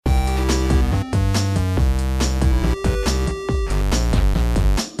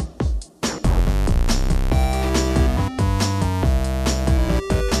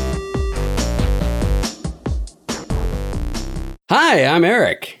Hi, I'm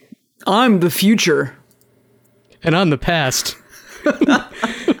Eric. I'm the future. And I'm the past.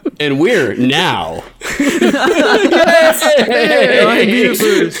 And we're now. Hey, I beat it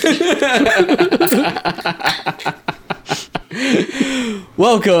first.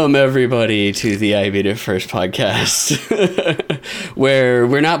 Welcome, everybody, to the I Beat It First podcast, where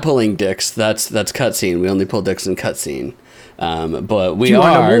we're not pulling dicks. That's cutscene. We only pull dicks in cutscene. But we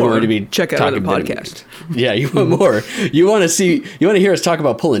are going to be check out the podcast. Yeah, you want more? You want to hear us talk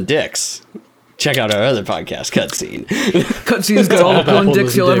about pulling dicks? Check out our other podcast, Cutscene. Cutscene's got all the pulling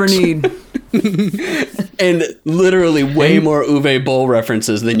dicks you'll ever need. And literally way more Uwe Boll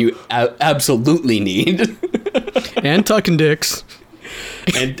references than you absolutely need. And tucking dicks.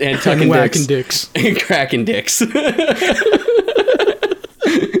 And tucking and dicks. whacking dicks. And cracking dicks.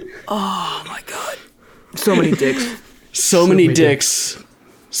 Oh my god. So many dicks. So many dicks.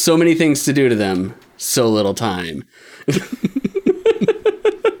 So many things to do to them. So little time.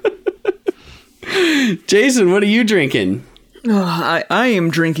 Jason, what are you drinking? I am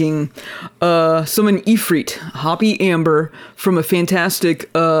drinking some Ifrit Hoppy Amber from a fantastic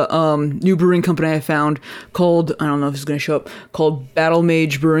new brewing company I found called, I don't know if it's going to show up, called Battle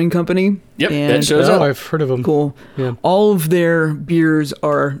Mage Brewing Company. Yep, and, that shows up. I've heard of them. Cool. Yeah. All of their beers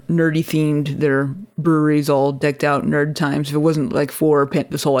are nerdy themed. Their breweries all decked out nerd times. If it wasn't like for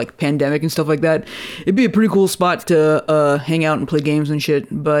this whole like pandemic and stuff like that, it'd be a pretty cool spot to hang out and play games and shit.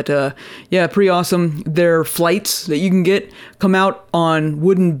 But yeah, pretty awesome. Their flights that you can get come out on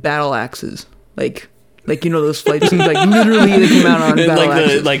wooden battle axes. Like you know those flights, like literally they come out on battle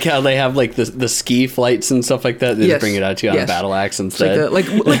axes. Like how they have like the ski flights and stuff like that. They just bring it out to you on a battle axe instead. Like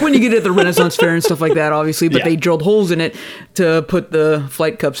when you get it at the Renaissance Fair and stuff like that, obviously. But they drilled holes in it to put the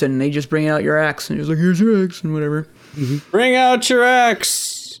flight cups in. And they just bring out your axe and just like, here's your axe and whatever. Mm-hmm. Bring out your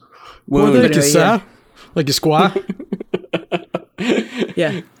axe. Well, like you saw, like you squat.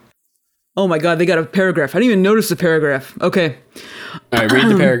 Yeah. Oh my god, they got a paragraph. I didn't even notice the paragraph. Okay. All right, read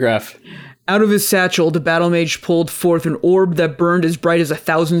the paragraph. Out of his satchel, the battle mage pulled forth an orb that burned as bright as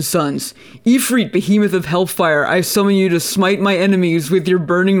 1,000 suns. Ifrit, behemoth of hellfire, I summon you to smite my enemies with your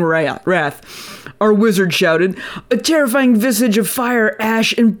burning wrath. Our wizard shouted. A terrifying visage of fire,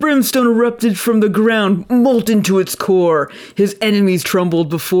 ash, and brimstone erupted from the ground, molten to its core. His enemies trembled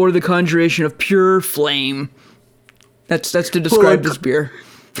before the conjuration of pure flame. That's to describe this beer.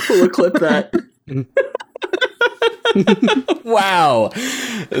 We'll clip that. Wow,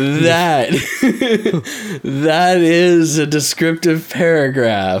 that is a descriptive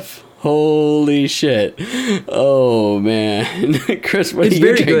paragraph. Holy shit! Oh man, Chris, what are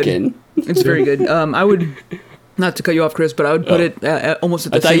you drinking? Good. It's very good. I would, not to cut you off, Chris, but I would put it almost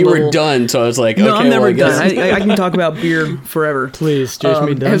at the same level. I thought you level. were done, so I was like, no, okay, I'm never I done. I can talk about beer forever. Please, just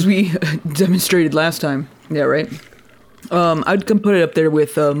me done. As we demonstrated last time. Yeah, right. I'd come put it up there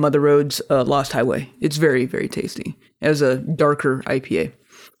with Mother Road's Lost Highway. It's very, very tasty. As a darker IPA.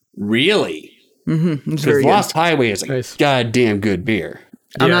 Really? Mm-hmm. It's very Lost good. Highway is a goddamn good beer.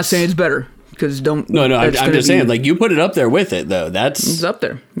 I'm not saying it's better because don't. No. I'm just saying, like you put it up there with it though. It's up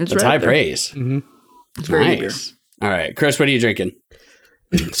there. It's that's right high there. praise. Mm-hmm. It's very good beer. All right, Chris, what are you drinking?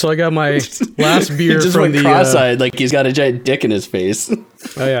 So I got my last beer just from went the cross-eyed, like he's got a giant dick in his face.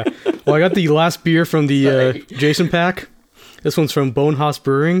 Oh yeah. Well, I got the last beer from the Jason pack. This one's from Bonehouse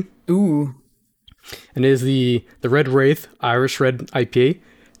Brewing. Ooh. And it is the Red Wraith Irish Red IPA,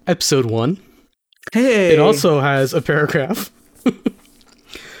 Episode 1. Hey! It also has a paragraph.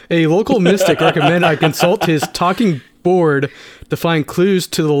 A local mystic recommended I consult his talking board to find clues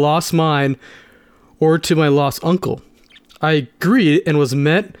to the lost mine or to my lost uncle. I agreed and was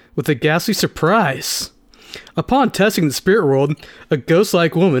met with a ghastly surprise. Upon testing the spirit world, a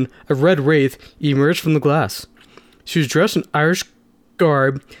ghost-like woman, a red wraith, emerged from the glass. She was dressed in Irish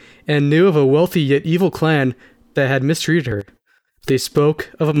garb and knew of a wealthy yet evil clan that had mistreated her. They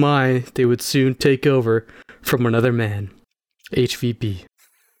spoke of a mine they would soon take over from another man. HVB.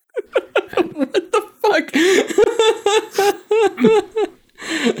 What the fuck?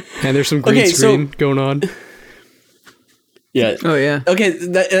 And there's some green screen going on. Yeah. Oh, yeah. Okay,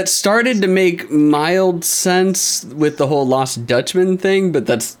 that started to make mild sense with the whole Lost Dutchman thing, but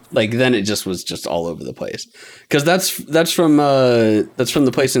that's like then it just was just all over the place. Because that's from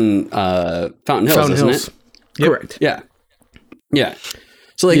the place in Fountain Hills, isn't it? Yep. Correct. Yeah. Yeah.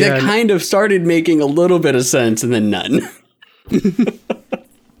 So like that kind of started making a little bit of sense and then none.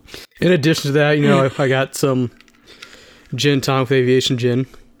 In addition to that, I got some gin tonic with aviation gin,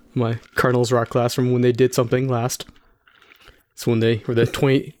 my Cardinals rock class from when they did something last. It's when they were the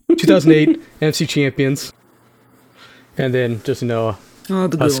 2008 MC champions. And then just, the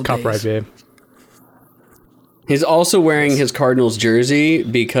good us old copyright days. babe. He's also wearing his Cardinals jersey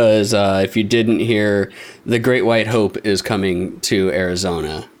because if you didn't hear, the Great White Hope is coming to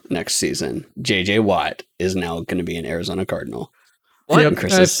Arizona next season. J.J. Watt is now going to be an Arizona Cardinal. What? Yep,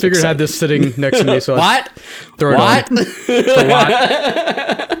 I figured I had this sitting next to me, so what? Throw it what? on. For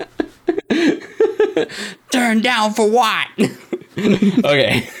what? Turn down for what?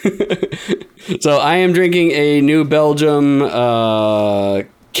 Okay. So I am drinking a New Belgium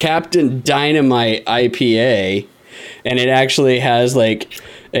Captain Dynamite IPA, and it actually has like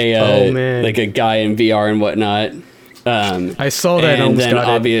a like a guy in VR and whatnot. I saw that and then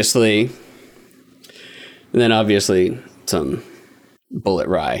obviously some Bullet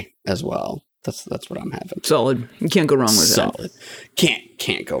Rye as well. That's what I'm having. Solid. You can't go wrong with that. Solid.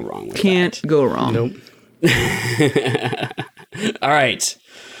 Can't go wrong with that. Can't go wrong. Nope. All right.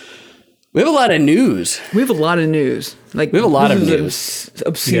 We have a lot of news. We have a lot of news. Like we have a lot of news.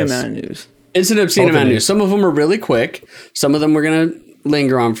 Obscene amount of news. It's an obscene amount of news. Some of them are really quick. Some of them we're going to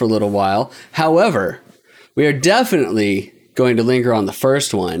linger on for a little while. However, we are definitely going to linger on the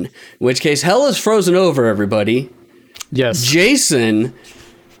first one, in which case hell is frozen over, everybody. Yes. Jason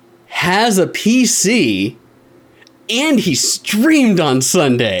has a PC and he streamed on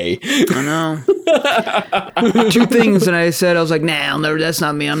Sunday. I know. Two things, and I said, I was like, nah, that's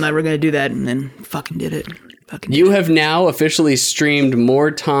not me. I'm never going to do that. And then fucking did it. You have now officially streamed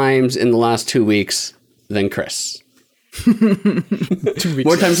more times in the last 2 weeks than Chris. 2 weeks.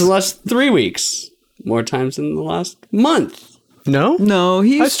 More times in the last 3 weeks. More times in the last month. No? No,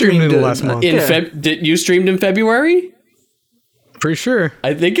 he streamed in the last month. Did you streamed in February? Pretty sure.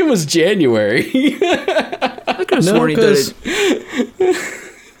 I think it was January. I could have sworn he did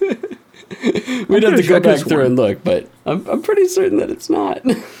it. We'd have to go back through and look, but I'm pretty certain that it's not.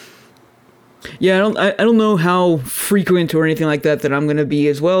 Yeah, I don't know how frequent or anything like that I'm going to be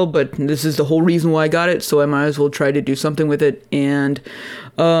as well, but this is the whole reason why I got it, so I might as well try to do something with it, and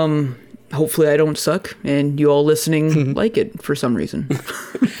hopefully I don't suck, and you all listening like it for some reason.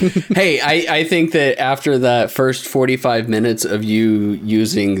 Hey, I think that after that first 45 minutes of you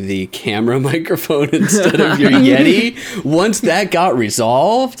using the camera microphone instead of your Yeti, once that got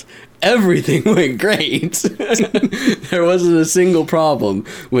resolved, everything went great. There wasn't a single problem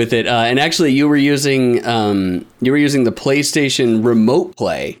with it. And actually, you were using the PlayStation Remote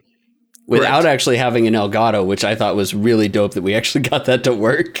Play without actually having an Elgato, which I thought was really dope that we actually got that to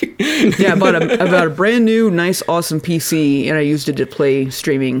work. Yeah, I bought a brand new, nice, awesome PC, and I used it to play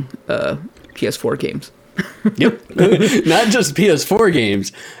streaming PS4 games. Yep, not just PS4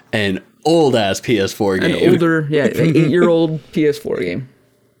 games, an old ass PS4 game, an older, 8-year-old PS4 game.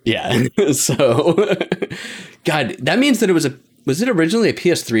 Yeah, so, God, that means that was it originally a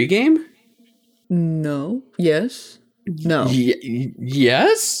PS3 game? No. Yes. No.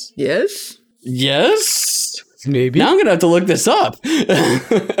 Yes? Yes? Yes? Maybe. Now I'm going to have to look this up.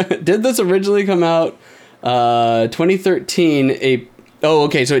 Did this originally come out 2013?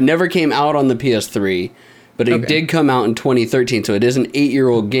 Okay, so it never came out on the PS3, but it did come out in 2013, so it is an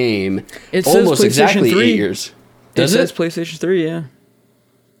 8-year-old game. It almost says exactly 3. 8 years. Does it? Says PlayStation 3, yeah.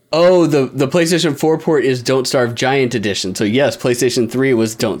 Oh, the PlayStation 4 port is Don't Starve Giant Edition. So yes, PlayStation 3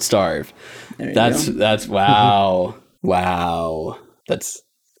 was Don't Starve. That's wow. Wow. It's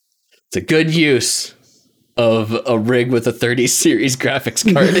a good use of a rig with a 30 series graphics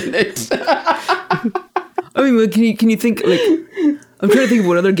card in it. I mean, can you think, like, I'm trying to think of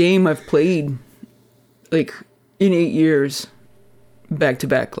what other game I've played, like, in 8 years back to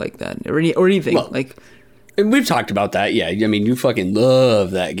back like that, or anything. Well, like, we've talked about that. Yeah, I mean, you fucking love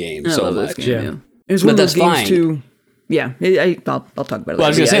that game so much. Yeah. It's one of those games too. Yeah, I'll talk about it. Well, I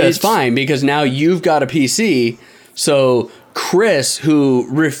was gonna say that's fine because now you've got a PC. So Chris, who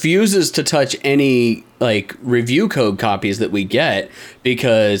refuses to touch any like review code copies that we get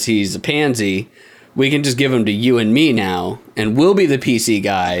because he's a pansy, we can just give them to you and me now, and we'll be the PC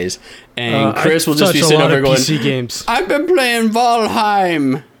guys. And Chris will just be sitting over going, PC games. "I've been playing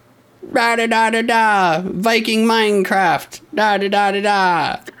Valheim." Da da da da da. Viking Minecraft. Da da da da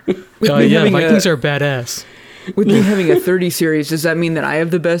da. Yeah, Vikings are badass. With me having a 30 series, does that mean that I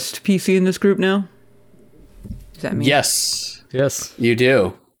have the best PC in this group now? Does that mean? Yes, you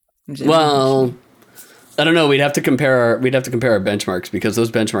do. Well, I don't know. We'd have to compare our benchmarks because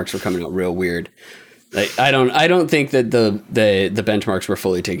those benchmarks were coming out real weird. Like, I don't think that the benchmarks were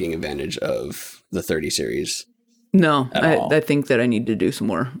fully taking advantage of the 30 series. No, I think that I need to do some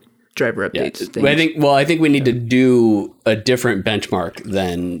more driver updates. Yeah. I think we need to do a different benchmark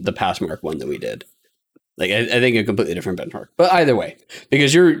than the Passmark one that we did. Like I think a completely different benchmark. But either way,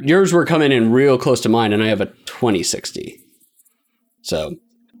 because yours were coming in real close to mine, and I have a 2060. So,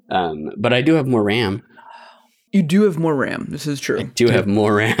 but I do have more RAM. You do have more RAM. This is true. Do have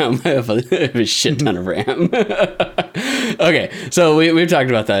more RAM. I have a shit ton of RAM. Okay, so we've talked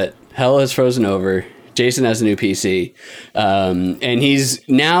about that. Hell has frozen over. Jason has a new PC. And he's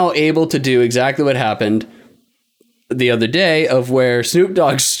now able to do exactly what happened the other day, of where Snoop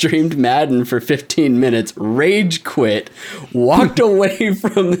Dogg streamed Madden for 15 minutes, rage quit, walked away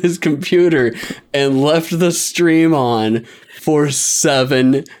from his computer, and left the stream on for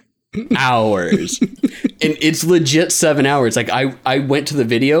 7 hours. And it's legit 7 hours. Like I went to the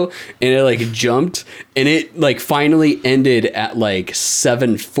video and it like jumped, and it like finally ended at like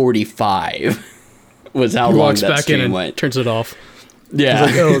 7:45 was how He long walks that back in stream and went. turns it off. Yeah.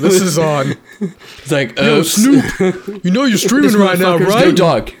 Like, oh, this is on. It's like, Yo, oops. Snoop, you know you're streaming This right now, motherfucker's right? Snoop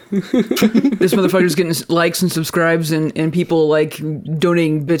Dogg. This motherfucker's getting likes and subscribes and people like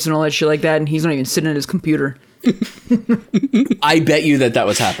donating bits and all that shit like that, and he's not even sitting at his computer. I bet you that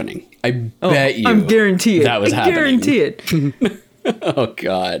was happening. I bet you. I'm guarantee it. That was I happening. guarantee it. Oh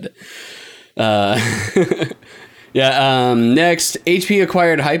God. Yeah. Next, HP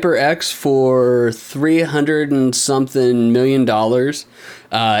acquired HyperX for $300 and something million.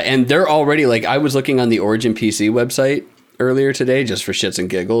 And they're already like, I was looking on the Origin PC website earlier today just for shits and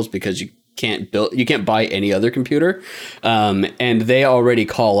giggles, because you can't buy any other computer. And they already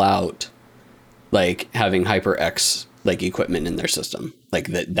call out like having HyperX like equipment in their system. Like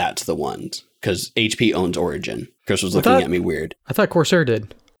that's the ones, because HP owns Origin. Chris was looking at me weird. I thought Corsair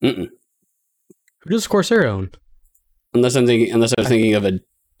did. Mm-mm. Who does Corsair own? Unless I was thinking of a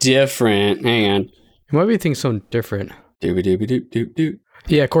different. Hang on. You might be thinking something different. Doop.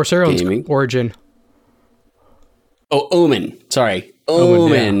 Yeah, Corsair owns Gaming. Origin. Oh, Omen. Sorry, Omen,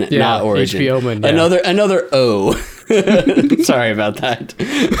 Omen, yeah. not Origin. HP Omen, yeah. Another O. Sorry about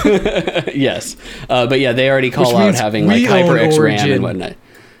that. Yes, but yeah, they already call Which out means having like we own HyperX RAM Origin. and whatnot.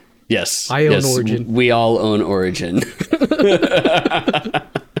 Yes, I own yes, Origin. We all own Origin.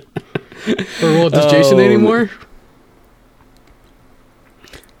 Or well, does Jason anymore?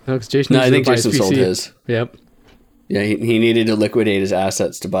 No, because Jason. No, I needs to think buy Jason PC. sold his. Yep. Yeah, he needed to liquidate his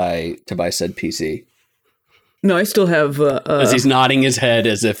assets to buy said PC. No, I still have. As he's nodding his head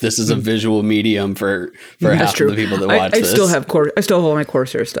as if this is a visual medium for that's half true. of the people that watch I this. still have I still have all my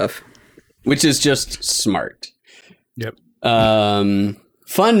Corsair stuff. Which is just smart. Yep.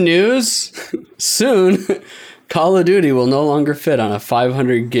 Fun news. Soon, Call of Duty will no longer fit on a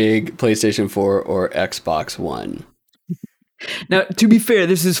 500 gig PlayStation 4 or Xbox One. Now, to be fair,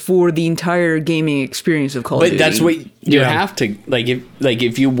 this is for the entire gaming experience of Call of But Duty. that's what you have to like.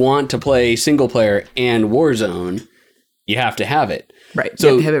 If you want to play single player and Warzone, you have to have it. Right. So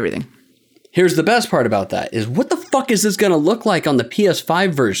you have to have everything. here's the best part about that: is what the fuck is this going to look like on the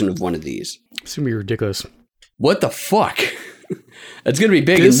PS5 version of one of these? It's gonna be ridiculous. What the fuck? It's going to be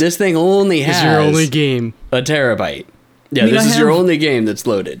big, and this thing only has It's your only game. a terabyte. Yeah, mean, this I is your have- only game that's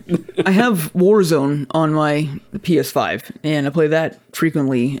loaded. I have Warzone on my PS5, and I play that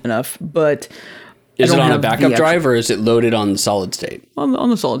frequently enough. But I Is it don't on a have backup the actual- drive, or is it loaded on solid state? on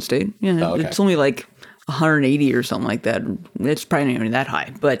the solid state? Yeah, Oh, okay. it's only like 180 or something like that. It's probably not even that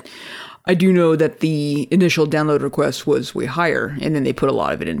high, but I do know that the initial download request was way higher, and then they put a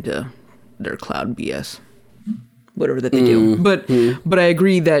lot of it into their cloud BS, whatever that they do. But I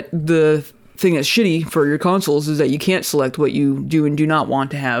agree that the thing that's shitty for your consoles is that you can't select what you do and do not want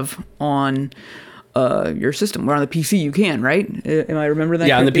to have on your system. Where on the PC you can, right? Am I remember that?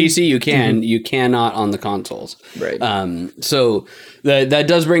 Yeah, on the correctly? PC you can. You cannot on the consoles. Right. So that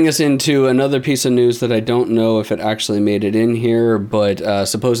does bring us into another piece of news that I don't know if it actually made it in here, but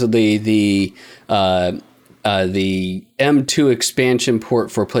supposedly the M2 expansion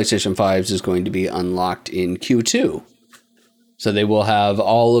port for PlayStation 5s is going to be unlocked in Q2. So they will have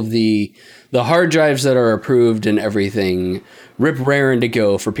all of the hard drives that are approved and everything rip raring to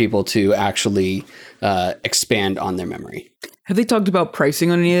go for people to actually expand on their memory. Have they talked about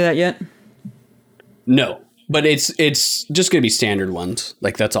pricing on any of that yet? No, but it's just going to be standard ones.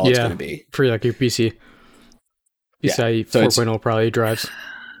 Like that's all it's going to be. For like your PC. PCIe so it's- 4.0 probably drives.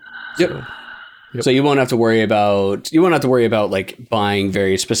 Yep. So you won't have to worry about like buying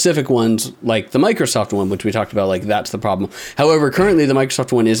very specific ones like the Microsoft one, which we talked about. Like that's the problem. However, currently the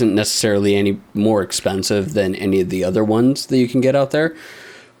Microsoft one isn't necessarily any more expensive than any of the other ones that you can get out there,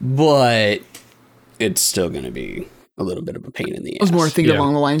 but it's still going to be a little bit of a pain in the ass. I was more thinking Yeah.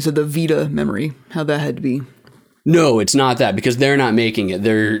 along the lines of the Vita memory, how that had to be. No, it's not that, because they're not making it.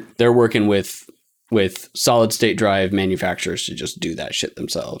 They're working with solid state drive manufacturers to just do that shit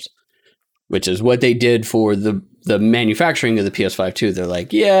themselves, which is what they did for the manufacturing of the PS5 too. They're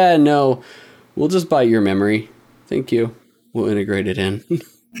like, yeah, no, we'll just buy your memory. Thank you. We'll integrate it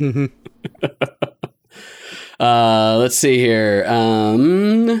in. Let's see here.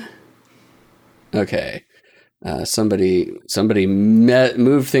 Okay. Somebody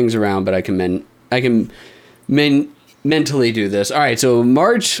move things around, but I can mentally do this. All right, so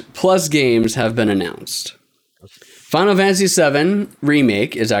March Plus games have been announced. Final Fantasy VII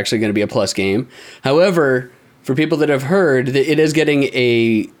Remake is actually going to be a Plus game. However, for people that have heard, it is getting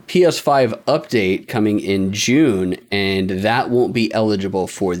a PS5 update coming in June, and that won't be eligible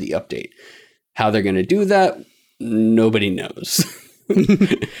for the update. How they're going to do that, nobody knows.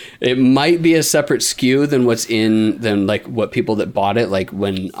 It might be a separate SKU than like what people that bought it, like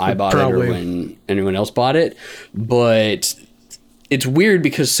when I bought Probably. it or when anyone else bought it. But it's weird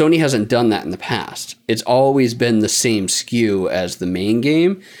because Sony hasn't done that in the past. It's always been the same SKU as the main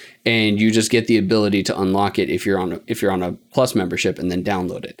game, and you just get the ability to unlock it if you're on a Plus membership and then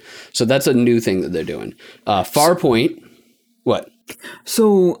download it. So that's a new thing that they're doing. Farpoint, what?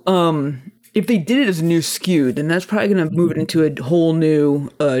 So, if they did it as a new SKU, then that's probably going to move it into a whole new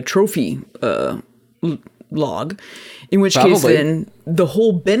trophy log. In which case, Probably. then the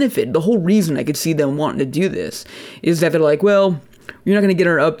whole benefit, the whole reason I could see them wanting to do this is that they're like, well, you're not going to get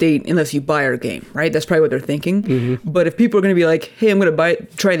our update unless you buy our game, right? That's probably what they're thinking. Mm-hmm. But if people are going to be like, hey, I'm going to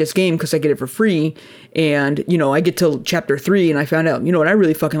try this game because I get it for free, and I get to chapter 3 and I found out, you know what, I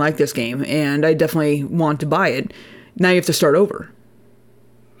really fucking like this game, and I definitely want to buy it. Now you have to start over.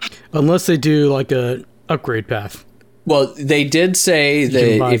 Unless they do like a upgrade path. Well, they did say can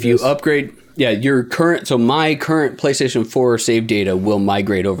that buy if you this. upgrade, my current PlayStation 4 save data will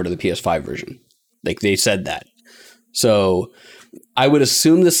migrate over to the PS5 version. Like they said that. So I would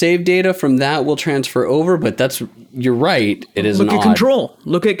assume the save data from that will transfer over, but you're right. It is Look an at odd. Control.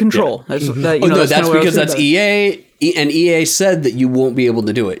 Look at Control. That's, that, Oh, no, that's that's kinda what I because was that's thinking EA, and EA said that you won't be able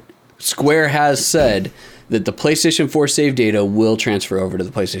to do it. Square has said that the PlayStation 4 save data will transfer over to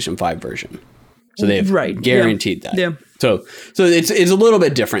the PlayStation 5 version. So they've guaranteed that. Yeah. So it's a little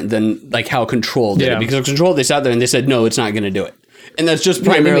bit different than like how Control did it, because Control, they sat there and they said, no, it's not going to do it. And that's just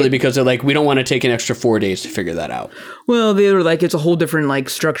primarily because they're like, we don't want to take an extra 4 days to figure that out. Well, they were like, it's a whole different like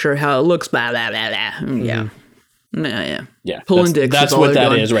structure, how it looks, blah, blah, blah, blah. Yeah. Yeah. Pulling dicks. That's all what they're that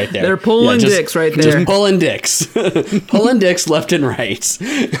doing. is right there. They're pulling dicks right there. Just pulling dicks. Pulling dicks left and right.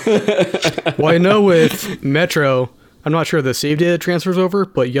 Well, I know with Metro, I'm not sure the save data transfers over,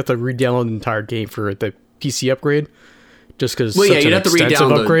 but you have to re-download the entire game for the PC upgrade. Just because Well, such yeah, an you'd have to extensive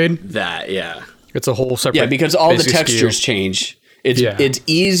re-download upgrade. that, yeah. It's a whole separate. Yeah, because all the basic textures SKU. change. It's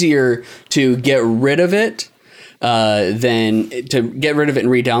easier to get rid of it than to get rid of it and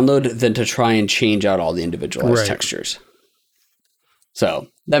re-download than to try and change out all the individualized textures. So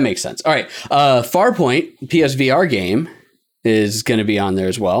that makes sense. All right, Farpoint PSVR game is going to be on there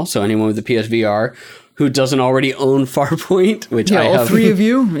as well. So anyone with the PSVR who doesn't already own Farpoint, which I all have, three of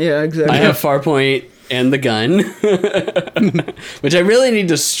you, yeah, exactly. I have Farpoint and the gun, which I really need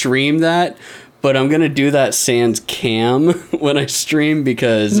to stream that. But I'm gonna do that sans cam when I stream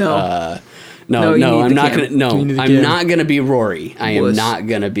because No, I'm you need not the gonna. cam. No, You need the I'm cam. not gonna be Rory. I am Wuss. not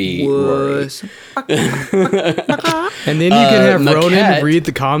gonna be Rory. Was. And then you can have Ronan Maquette. read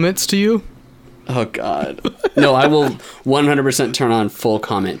the comments to you. Oh God, no! I will 100% turn on full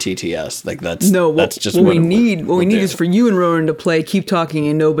comment TTS. Like that's just what we we'll need do. is for you and Ronan to play Keep Talking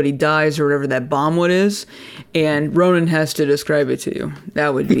and Nobody Dies or whatever that bomb one is, and Ronan has to describe it to you.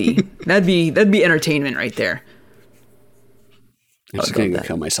 That would be that'd be entertainment right there. I'm just gonna go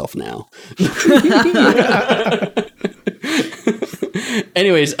kill myself now.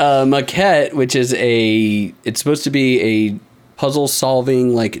 Anyways, Maquette, which is it's supposed to be a puzzle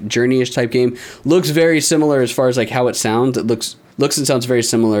solving like journey-ish type game, looks very similar as far as like how it sounds. It looks and sounds very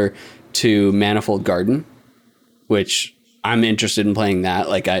similar to Manifold Garden, which I'm interested in playing that.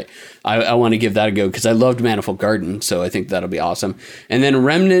 Like I want to give that a go because I loved Manifold Garden, so I think that'll be awesome. And then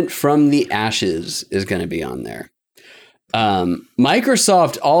Remnant from the Ashes is going to be on there.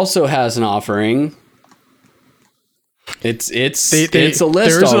 Microsoft also has an offering. It's a list.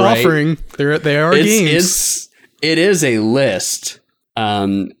 There's all an right. offering. They are games. It is a list.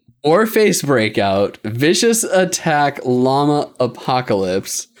 Orpheus Breakout, Vicious Attack Llama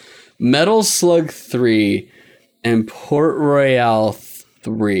Apocalypse, Metal Slug 3, and Port Royale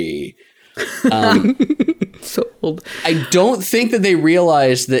 3. So old. I don't think that they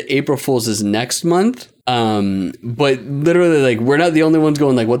realized that April Fool's is next month. But literally, like, we're not the only ones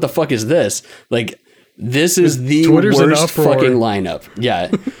going like, what the fuck is this? Like, this is the Twitter's in worst uproar. fucking lineup.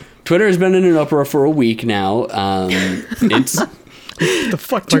 Yeah. Twitter has been in an uproar for a week now. It's The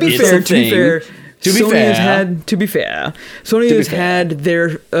fuck? To be It's fair, a thing. Sony has had their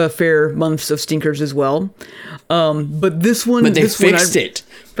fair months of stinkers as well. But this one, but they this one fixed it.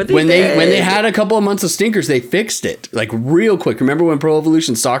 But when they had a couple of months of stinkers, they fixed it like real quick. Remember when Pro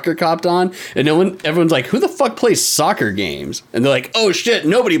Evolution Soccer copped on, and everyone's like, "Who the fuck plays soccer games?" And they're like, "Oh shit,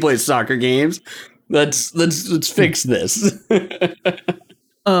 nobody plays soccer games. Let's fix this."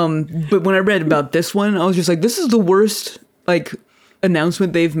 But when I read about this one, I was just like, this is the worst like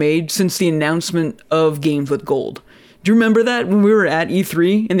announcement they've made since the announcement of Games with Gold. Do you remember that when we were at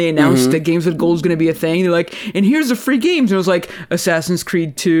E3 and they announced that Games with Gold is going to be a thing? They're like, and here's the free games. And it was like Assassin's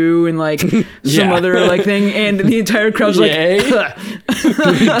Creed 2 and like some other like thing. And the entire crowd was like,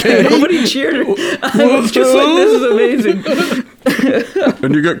 nobody cheered. I was just like, this is amazing.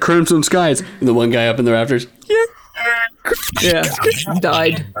 And you got Crimson Skies, and the one guy up in the rafters. Yeah,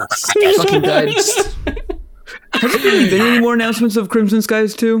 died. Fucking died. Has there really been any more announcements of Crimson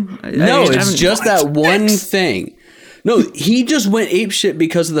Skies 2? No, it's just that one thing. No, he just went apeshit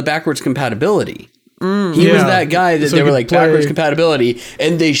because of the backwards compatibility. He was that guy that they were like, backwards compatibility,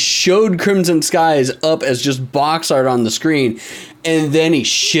 and they showed Crimson Skies up as just box art on the screen, and then he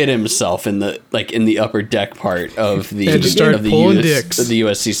shit himself in the upper deck part of the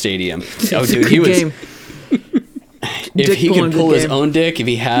USC Stadium. Oh, dude, he was. If he could pull his own dick, if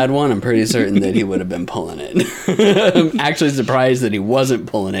he had one, I'm pretty certain that he would have been pulling it. I'm actually surprised that he wasn't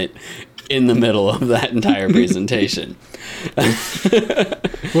pulling it in the middle of that entire presentation.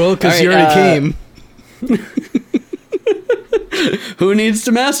 Well, because you already came. Who needs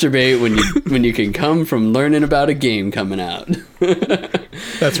to masturbate when you can come from learning about a game coming out?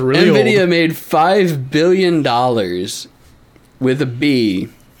 That's really NVIDIA old. made $5 billion with a B.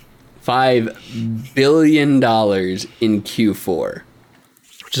 $5 billion in Q4.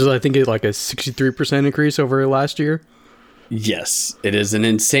 Which is, I think, like a 63% increase over last year. Yes, it is an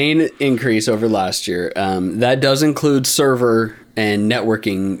insane increase over last year. That does include server and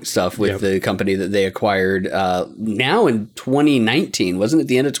networking stuff with the company that they acquired now in 2019. Wasn't it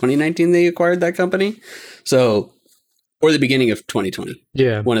the end of 2019 they acquired that company? So, or the beginning of 2020.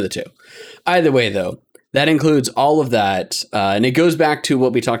 Yeah. One of the two. Either way, though, that includes all of that. And it goes back to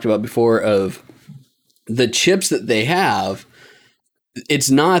what we talked about before of the chips that they have. It's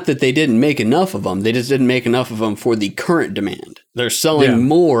not that they didn't make enough of them. They just didn't make enough of them for the current demand. They're selling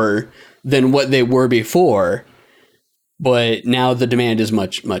more than what they were before, but now the demand is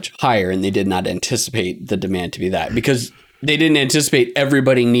much, much higher, and they did not anticipate the demand to be that because they didn't anticipate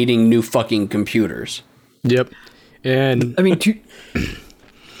everybody needing new fucking computers. Yep. And I mean, two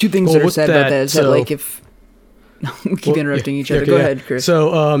things that are said about that is that like if we keep interrupting each other. Go ahead, Chris.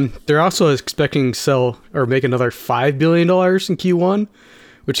 So they're also expecting make another $5 billion in Q1,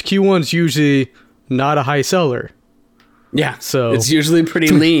 which Q1 is usually not a high seller. Yeah, so it's usually pretty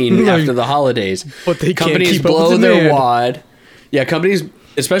lean after the holidays. But they companies can't keep blow up with their demand. wad. Yeah, companies,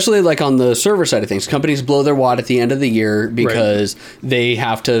 especially like on the server side of things, companies blow their wad at the end of the year because they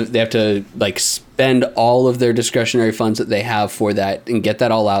have to like spend all of their discretionary funds that they have for that and get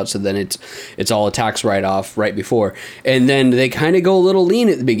that all out. So then it's all a tax write-off right before, and then they kind of go a little lean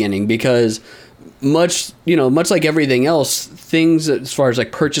at the beginning because much like everything else, things as far as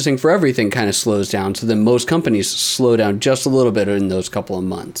like purchasing for everything kind of slows down. So then most companies slow down just a little bit in those couple of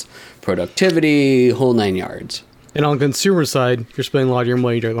months. Productivity, whole 9 yards. And on the consumer side, you're spending a lot of your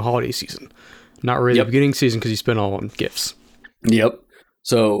money during the holiday season. Not really the beginning season because you spend all on gifts. Yep.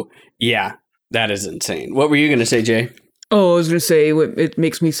 So, yeah, that is insane. What were you going to say, Jay? Oh, I was going to say what it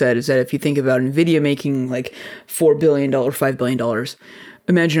makes me sad is that if you think about NVIDIA making like $4 billion, $5 billion,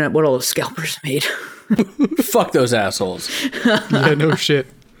 imagine what all the scalpers made. Fuck those assholes. Yeah, no shit.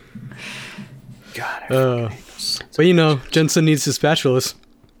 God. But Jensen needs his spatulas.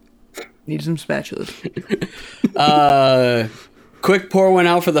 Need some spatulas. Quick pour one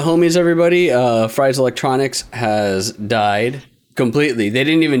out for the homies, everybody. Fry's Electronics has died completely. They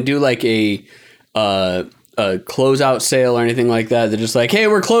didn't even do like a closeout sale or anything like that. They're just like, hey,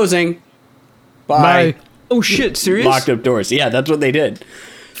 we're closing. Bye. Oh shit, serious? Locked up doors. Yeah, that's what they did.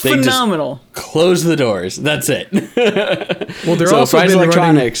 They Phenomenal. Just closed the doors. That's it. Well, they're also Fry's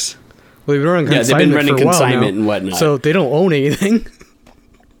Electronics. They've been running consignment they've been running for a while consignment now, and whatnot. So they don't own anything.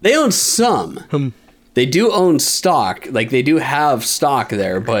 They own some. They do own stock. Like, they do have stock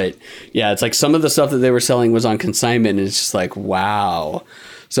there. But, yeah, it's like some of the stuff that they were selling was on consignment. And it's just like, wow.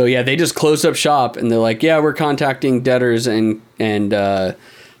 So, yeah, they just closed up shop. And they're like, yeah, we're contacting debtors and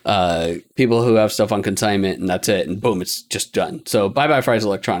people who have stuff on consignment. And that's it. And boom, it's just done. So, bye-bye, Fry's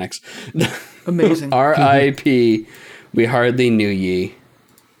Electronics. Amazing. R.I.P. We hardly knew ye.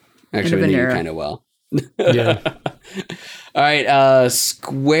 Actually, we knew you kind of well. Yeah. All right,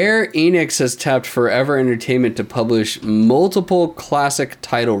 Square Enix has tapped Forever Entertainment to publish multiple classic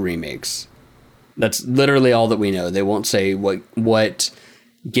title remakes. That's literally all that we know. They won't say what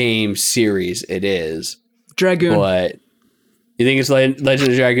game series it is. Dragoon. But you think it's Legend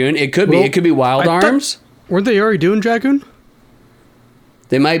of Dragoon? It could be. Well, It could be Wild I thought- Arms. Weren't they already doing Dragoon?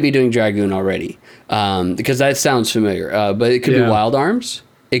 They might be doing Dragoon already, because that sounds familiar. But it could be Yeah. Wild Arms.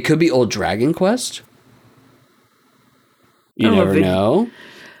 It could be Old Dragon Quest. You I don't know never if they- know.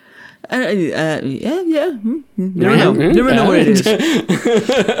 Yeah. Never know. Never know what it is.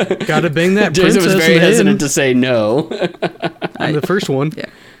 Gotta bang that Jason princess was very in the hesitant end. to say no. The first one. Yeah.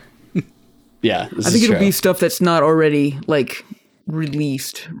 Yeah, I think it'll be stuff that's not already like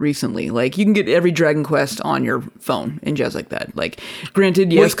released recently. Like you can get every Dragon Quest on your phone and jazz like that. Like,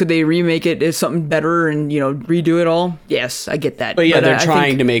 granted, yes, Wait. could they remake it as something better and redo it all? Yes, I get that. But yeah, they're I trying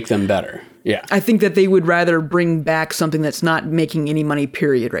think, to make them better. Yeah. I think that they would rather bring back something that's not making any money.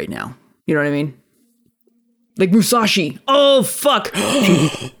 Period. Right now, you know what I mean? Like Musashi. Oh fuck!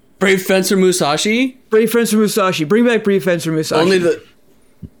 Brave Fencer Musashi. Brave Fencer Musashi. Bring back Brave Fencer Musashi.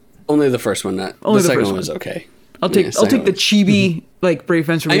 Only the first one. Not Only the the second first one was one. okay. I'll take the chibi like Brave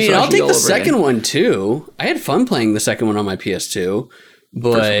Fencer I Musashi. mean, I'll take all the over second again. one too. I had fun playing the second one on my PS2,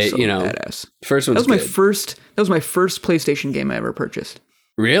 but First one's so badass. first one's That was my good. first. That was my first PlayStation game I ever purchased.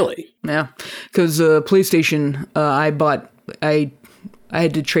 Really? Yeah, because PlayStation, I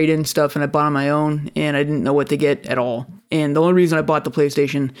had to trade in stuff and I bought on my own and I didn't know what to get at all. And the only reason I bought the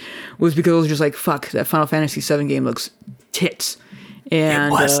PlayStation was because I was just like, fuck, that Final Fantasy VII game looks tits.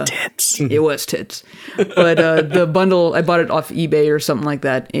 And tits. it was tits. But the bundle, I bought it off eBay or something like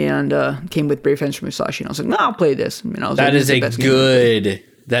that, and came with Brave Fencer Musashi. And I was like, no, I'll play this. And I was That like, this is the a best game. good.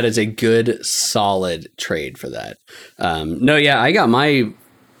 That is a good, solid trade for that. No, yeah, I got my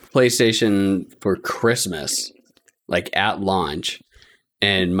PlayStation for Christmas, like at launch,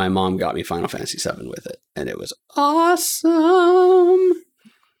 and my mom got me Final Fantasy VII with it, and it was awesome.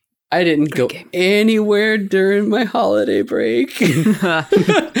 I didn't go anywhere during my holiday break.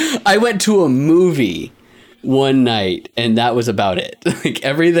 I went to a movie one night, and that was about it. Like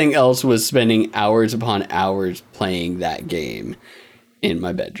everything else was spending hours upon hours playing that game in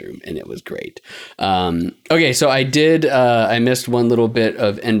my bedroom, and it was great. Okay, so I missed one little bit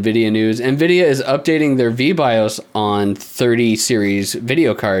of NVIDIA news. NVIDIA is updating their VBIOS on 30 series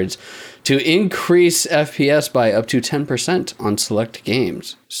video cards to increase FPS by up to 10% on select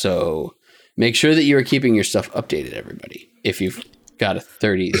games. So make sure that you are keeping your stuff updated, everybody, if you've got a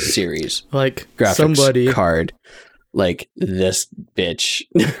 30 series Like graphics somebody. card like this bitch.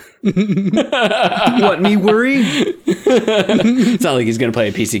 What, me worry? It's not like he's going to play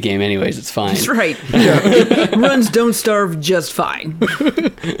a PC game anyways. It's fine. That's right. It runs Don't Starve just fine.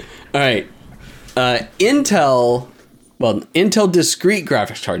 All right. Intel discrete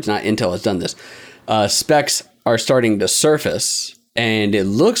graphics cards, not Intel has done this, specs are starting to surface, and it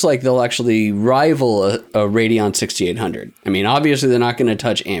looks like they'll actually rival a Radeon 6800. I mean, obviously they're not going to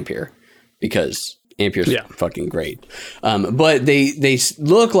touch Ampere because Ampere's fucking great. But they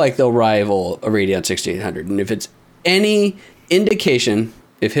look like they'll rival a Radeon 6800. And if it's any indication,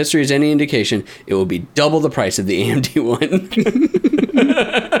 if history is any indication, it will be double the price of the AMD one.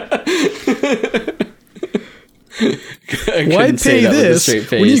 Why pay this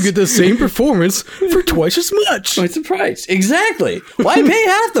when you get the same performance for twice as much? What's the price? Exactly. Why pay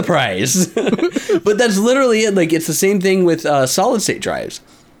half the price? But that's literally it. Like, it's the same thing with solid state drives.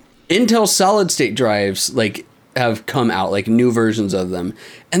 Intel solid state drives have come out, like new versions of them,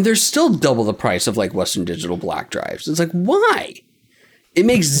 and they're still double the price of like Western Digital black drives. It's like, why? It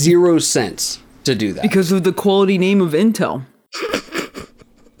makes zero sense to do that. Because of the quality name of Intel.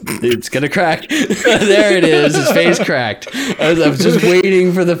 It's gonna crack. There it is. His face cracked. I was just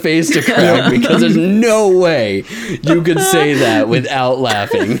waiting for the face to crack because there's no way you could say that without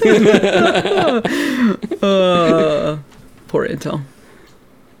laughing. Poor Intel.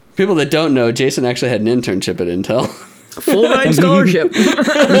 People that don't know, Jason actually had an internship at Intel. Full ride scholarship.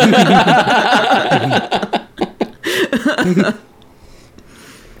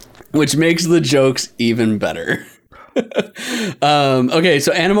 Which makes the jokes even better. Okay,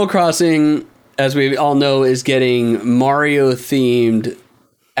 so Animal Crossing, as we all know, is getting Mario-themed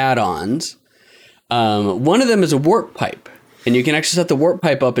add-ons. One of them is a warp pipe, and you can actually set the warp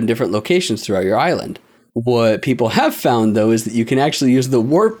pipe up in different locations throughout your island. What people have found, though, is that you can actually use the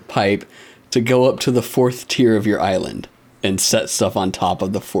warp pipe to go up to the 4th tier of your island and set stuff on top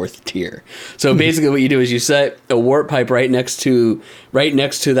of the 4th tier. So basically what you do is you set a warp pipe right next to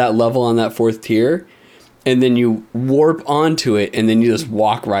that level on that 4th tier, and then you warp onto it, and then you just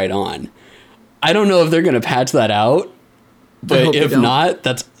walk right on. I don't know if they're going to patch that out, but if not,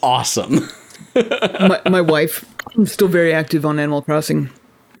 that's awesome. My wife is still very active on Animal Crossing.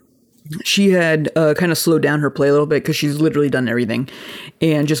 she had kind of slowed down her play a little bit because she's literally done everything,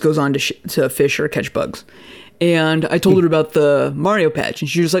 and just goes on to fish or catch bugs. And I told her about the Mario patch, and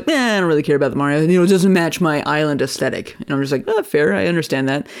she was like, I don't really care about the Mario. It doesn't match my island aesthetic. And I'm just like, fair, I understand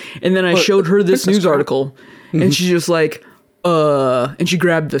that. And then I showed her this news article, and she's just like, and she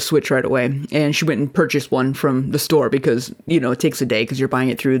grabbed the Switch right away, and she went and purchased one from the store because, it takes a day because you're buying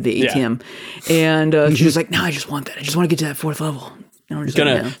it through the ATM. Yeah. And she was like, no, I just want that. I just want to get to that 4th level. It's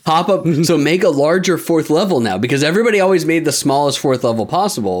gonna pop up. So make a larger 4th level now, because everybody always made the smallest 4th level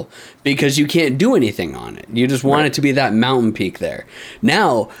possible because you can't do anything on it. You just want it to be that mountain peak there.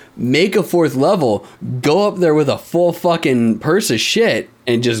 Now make a 4th level, go up there with a full fucking purse of shit,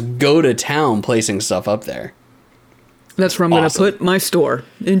 and just go to town placing stuff up there. That's where I'm going to put my store.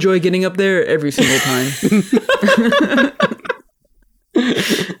 Enjoy getting up there every single time.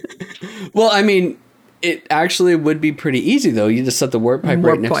 Well, I mean, it actually would be pretty easy though. You just set the warp pipe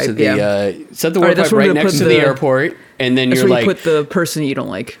right next to the set the warp pipe right next to the airport, and then you're like, you put the person you don't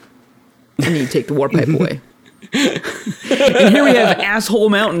like, and you take the warp pipe away. And here we have Asshole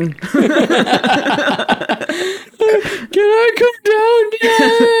Mountain. Can I come down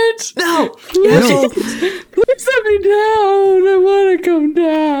yet? No. Please let me down. I want to come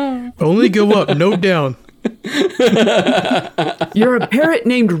down. Only go up, no down. You're a parrot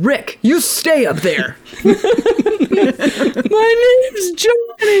named Rick. You stay up there. My name's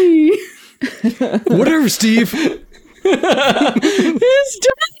Johnny. Whatever, Steve. It's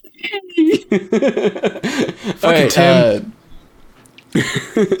Johnny. Fucking Tim.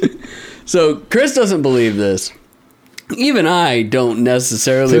 So Chris doesn't believe this. Even I don't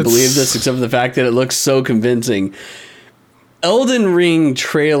necessarily believe this, except for the fact that it looks so convincing. Elden Ring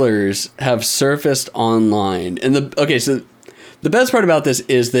trailers have surfaced online, and so the best part about this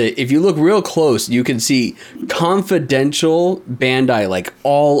is that if you look real close, you can see confidential Bandai like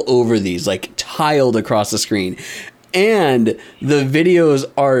all over these, like tiled across the screen, and the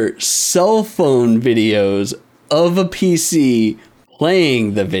videos are cell phone videos of a PC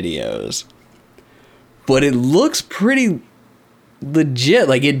playing the videos, but it looks pretty legit.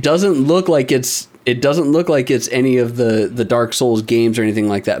 Like it doesn't look like it's any of the Dark Souls games or anything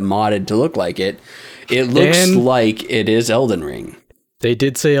like that modded to look like it. It looks like it is Elden Ring. They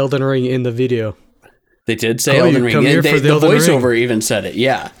did say Elden Ring in the video. They did say Elden Ring. And the voiceover even said it.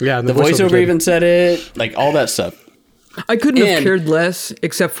 Yeah. Yeah. The voiceover even said it. Like all that stuff. I couldn't have cared less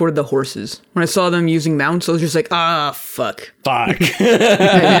except for the horses. When I saw them using mounts, I was just like, fuck. Fuck.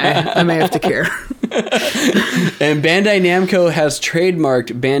 I may have to care. And Bandai Namco has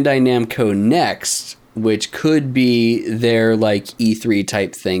trademarked Bandai Namco Next, which could be their like E3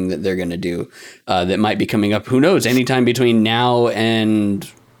 type thing that they're going to do that might be coming up. Who knows? Anytime between now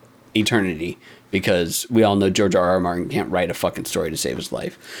and eternity. Because we all know George R.R. Martin can't write a fucking story to save his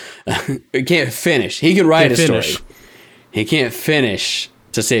life. He can't finish. He can write a story. He can't finish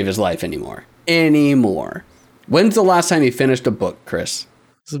to save his life anymore. When's the last time he finished a book, Chris?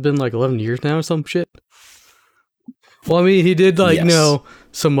 This has been like 11 years now or some shit. Well, I mean, he did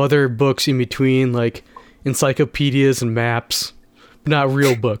some other books in between, like encyclopedias and maps, not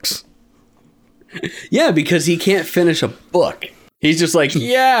real books. Yeah, because he can't finish a book. He's just like,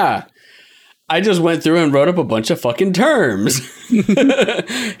 I just went through and wrote up a bunch of fucking terms.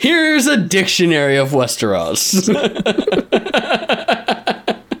 Here's a dictionary of Westeros.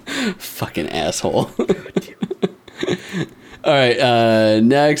 Fucking asshole. All right,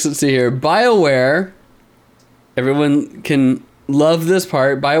 next, let's see here. BioWare. Everyone can love this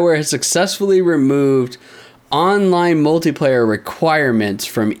part. BioWare has successfully removed online multiplayer requirements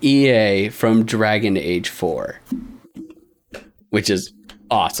from EA from Dragon Age 4. Which is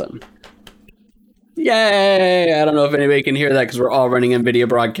awesome. Yay! I don't know if anybody can hear that because we're all running NVIDIA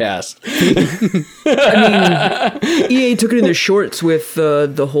broadcast. I mean, EA took it in their shorts with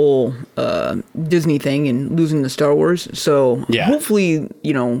the whole Disney thing and losing the Star Wars. So hopefully,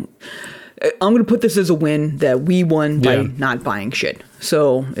 I'm going to put this as a win that we won by not buying shit.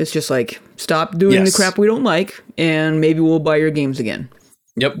 So it's just like, stop doing the crap we don't like, and maybe we'll buy your games again.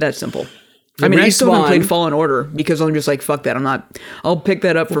 Yep. That's simple. I mean, I still haven't played Fallen Order because I'm just like, fuck that. I'll pick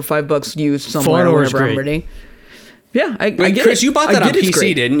that up for $5 used somewhere whenever I'm ready. Yeah, I get it. Chris, you bought that on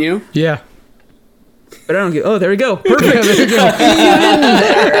PC, didn't you? Yeah. But I don't get. Oh, there we go. Perfect.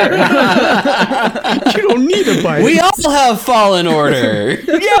 You don't need to buy it. We all have Fallen Order. Yay!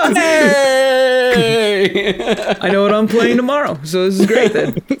 I know what I'm playing tomorrow, so this is great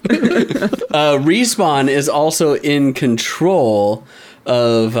then. Respawn is also in control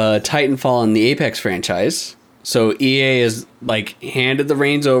of Titanfall and the Apex franchise. So EA is like handed the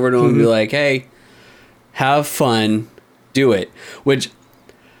reins over to him and be like, hey, have fun, do it. Which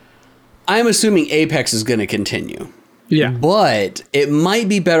I'm assuming Apex is going to continue. Yeah. But it might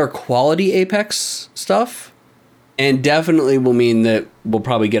be better quality Apex stuff, and definitely will mean that we'll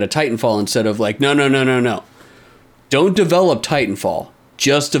probably get a Titanfall instead of like, no. Don't develop Titanfall.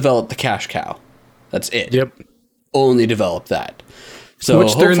 Just develop the cash cow. That's it. Yep. Only develop that. So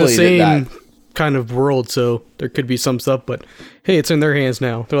Which they're in the hopefully same kind of world, so there could be some stuff, but hey, it's in their hands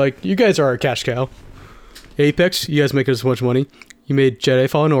now. They're like, you guys are our cash cow. Apex, you guys make us so much money. You made Jedi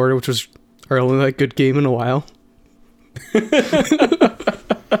Fallen Order, which was our only like good game in a while.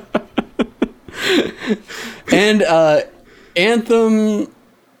 And Anthem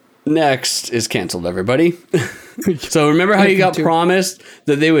Next is canceled, everybody. So remember how you got promised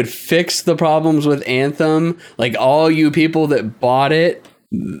that they would fix the problems with Anthem? Like all you people that bought it,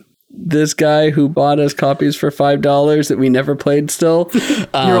 this guy who bought us copies for $5 that we never played still. You're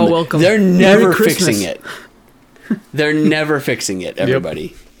all welcome. They're never Merry Christmas. fixing it. They're never fixing it,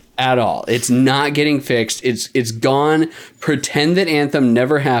 everybody. At all. It's not getting fixed. It's gone. Pretend that Anthem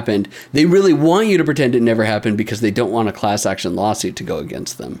never happened. They really want you to pretend it never happened because they don't want a class action lawsuit to go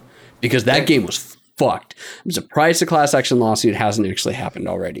against them. Because that game was fucked. I'm surprised a class action lawsuit hasn't actually happened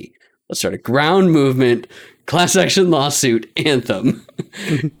already. Let's start a ground movement, class action lawsuit, Anthem.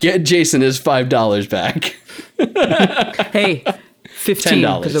 Get Jason his $5 back. Hey, 15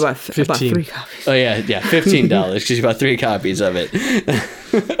 because I bought 15. 3 copies. Oh yeah, $15 because you bought 3 copies of it.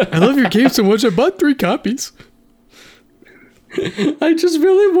 I love your game so much, I bought 3 copies. I just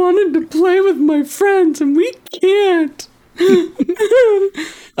really wanted to play with my friends and we can't.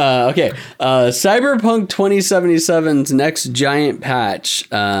 Okay. Cyberpunk 2077's next giant patch,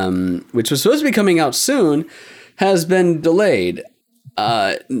 which was supposed to be coming out soon, has been delayed.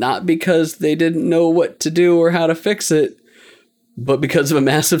 Not because they didn't know what to do or how to fix it, but because of a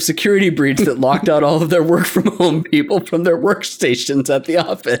massive security breach that locked out all of their work from home people from their workstations at the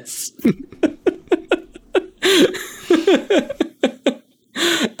office.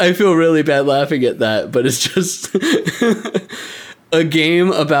 I feel really bad laughing at that, but it's just a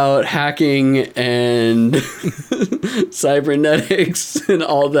game about hacking and cybernetics and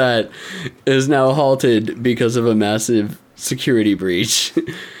all that is now halted because of a massive security breach.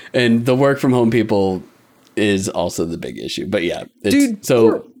 And the work from home people is also the big issue. But yeah, Dude,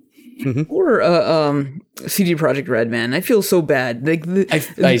 or CD Projekt Red, man. I feel so bad. Like I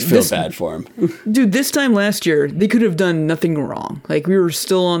feel bad for him. Dude, this time last year, they could have done nothing wrong. Like, we were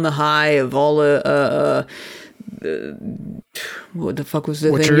still on the high of all what the fuck was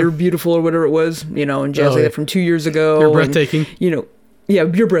the Witcher? thing? You're Beautiful or whatever it was, and jazz like that from 2 years ago. You're breathtaking. And, yeah,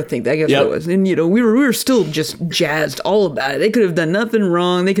 You're Breathtaking. I guess what it was. And, we were still just jazzed all about it. They could have done nothing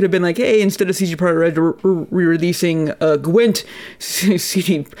wrong. They could have been like, hey, instead of CG Projekt Red, we're re-releasing Gwent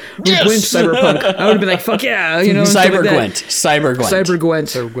CD Gwent Cyberpunk. I would have been like, fuck yeah, Cyber Gwent. Cyber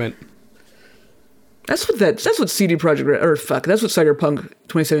Gwent. That's what CD Projekt Red, that's what Cyberpunk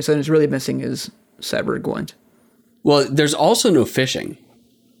 2077 is really missing is Cyber Gwent. Well, there's also no fishing.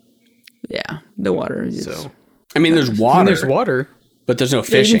 Yeah, the water is. So, I mean, there's water. There's water. But there's no Yeah,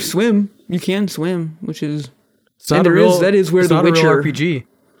 fishing. you can swim. You can swim, which is. It's not that is where it's the not Witcher. a real RPG.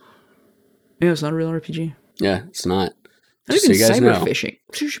 Yeah, it's not a real RPG. Yeah, it's not. Not Just even so you guys cyber know. fishing.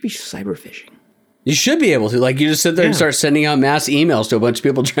 It should be cyber fishing. You should be able to. Like, you just sit there and Yeah. start sending out mass emails to a bunch of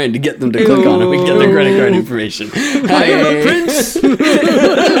people trying to get them to click on it and get their credit card information. Hey, Prince.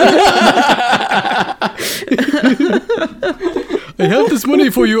 I have this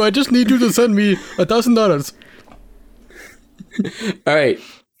money for you. I just need you to send me $1,000. All right.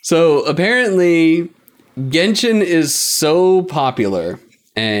 So apparently, Genshin is so popular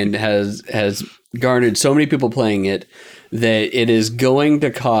and has garnered so many people playing it that it is going to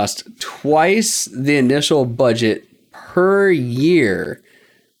cost twice the initial budget per year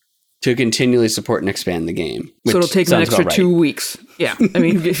to continually support and expand the game. So it'll take an sounds extra about right. 2 weeks. Yeah. I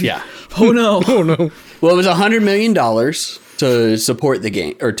mean, Yeah. Oh no. Oh no. Well, it was $100 million to support the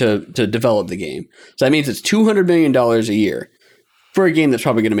game or to develop the game. So that means it's $200 million a year for a game that's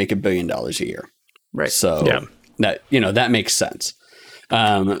probably going to make $1 billion a year. Right. So Yeah. that makes sense.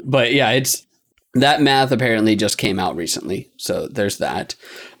 But yeah, it's that math apparently just came out recently. So there's that.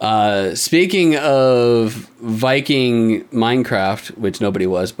 Speaking of Viking Minecraft, which nobody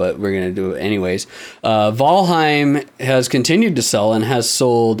was, but we're going to do it anyways. Valheim has continued to sell and has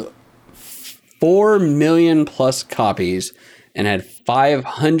sold 4 million plus copies and had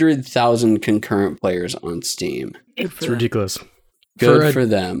 500,000 concurrent players on Steam. It's ridiculous. Good For for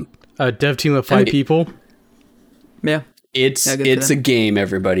them. A dev team of 5 people. Yeah. It's Yeah, good for a them. game,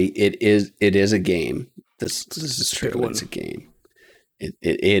 everybody. It is a game. This is true. one. It's a game.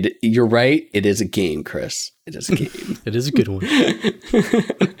 You're right. It is a game, Chris. It is a game. It is a good one. Because you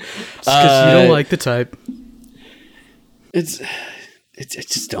don't like the type. It's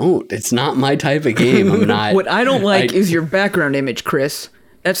just don't. It's not my type of game. I'm not. What I don't like is your background image, Chris.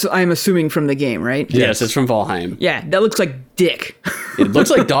 That's I'm assuming from the game, right? Yes, it's from Valheim. Yeah, that looks like dick. It looks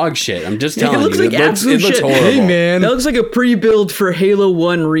like dog shit. I'm just telling you. Like it looks shit. horrible. Hey, man. That looks like a pre-build for Halo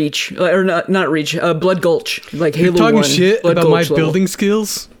 1 Reach. Or not Reach, Blood Gulch. Like Halo 1. You're talking shit Blood about my Gulch level. building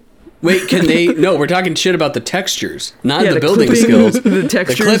skills? Wait, can they? No, we're talking shit about the textures, not Yeah, the the building clipping, skills. the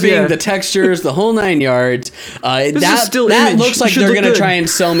textures, the clipping, yeah. the textures, the whole 9 yards. is still That image. looks It like should they're look gonna good. try and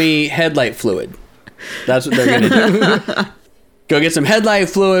sell me headlight fluid. That's what they're gonna do. Go get some headlight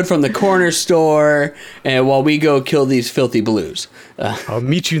fluid from the corner store, and while we go kill these filthy blues. I'll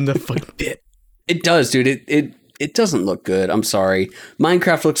meet you in the fucking pit. It does, dude. It doesn't look good. I'm sorry.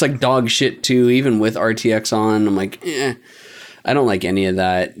 Minecraft looks like dog shit too, even with RTX on. I'm like, I don't like any of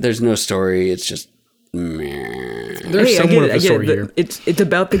that. There's no story. It's just meh. There's somewhat of a story here. It's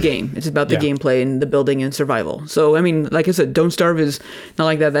about the game. It's about the Yeah. gameplay and the building and survival. So, I mean, like I said, Don't Starve is not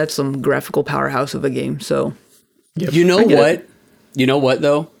like that. That's some graphical powerhouse of a game. So, You know get what? You know what,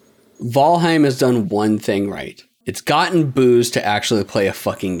 though? Valheim has done one thing right. It's gotten Booze to actually play a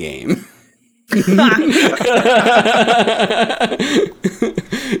fucking game.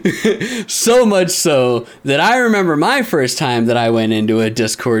 So much so that I remember my first time that I went into a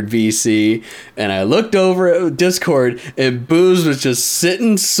Discord VC and I looked over at Discord and Booze was just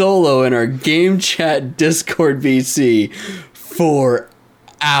sitting solo in our game chat Discord VC for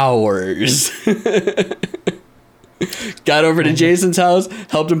hours. Got over to Jason's house,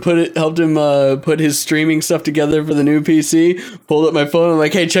 helped him put his streaming stuff together for the new PC. Pulled up my phone. I'm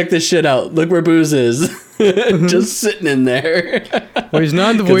like, hey, check this shit out. Look where Booze is, just sitting in there. Well, he's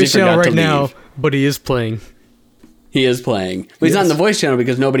not in the 'Cause he voice channel forgot to right now, leave. but he is playing. He is playing, but he's not in the voice channel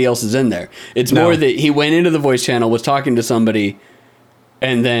because nobody else is in there. It's No. more that he went into the voice channel, was talking to somebody,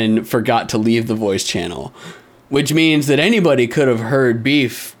 and then forgot to leave the voice channel. Which means that anybody could have heard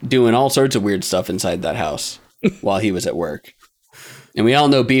Beef doing all sorts of weird stuff inside that house while he was at work. And we all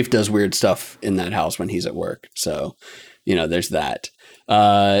know Beef does weird stuff in that house when he's at work. So, there's that.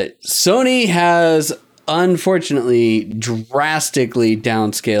 Sony has unfortunately drastically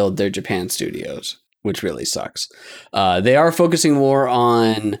downscaled their Japan studios, which really sucks. They are focusing more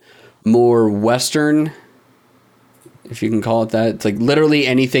on more Western, if you can call it that. It's like literally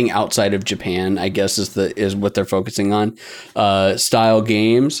anything outside of Japan, I guess, is what they're focusing on. Style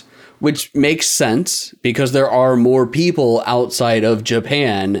games, which makes sense because there are more people outside of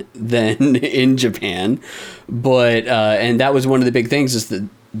Japan than in Japan. But and that was one of the big things, is that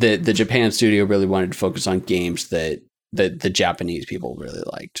the Japan studio really wanted to focus on games that the Japanese people really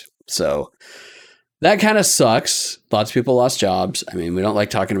liked. So that kind of sucks. Lots of people lost jobs. I mean, we don't like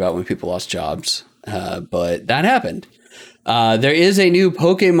talking about when people lost jobs, but that happened. There is a new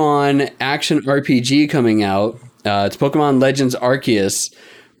Pokemon action RPG coming out. It's Pokemon Legends Arceus,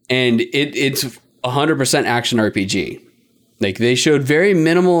 and it's 100% action RPG. Like, they showed very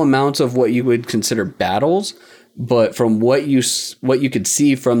minimal amounts of what you would consider battles, but from what you could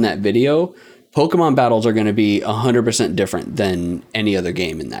see from that video, Pokemon battles are going to be 100% different than any other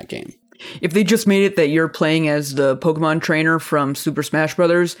game in that game. if they just made it that you're playing as the Pokemon trainer from Super Smash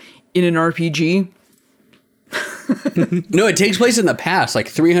Brothers in an RPG. No, it takes place in the past, like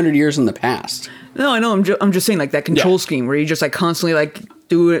 300 years in the past. No, I know. I'm just saying, like, that control scheme where you just like constantly like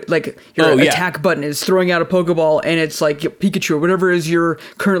do it, like your attack button is throwing out a Pokeball, and it's like Pikachu or whatever is your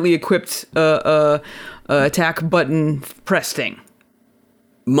currently equipped attack button press thing.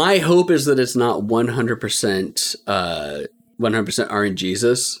 My hope is that it's not 100%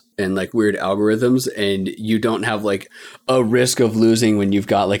 RNGesus and like weird algorithms, and you don't have like a risk of losing when you've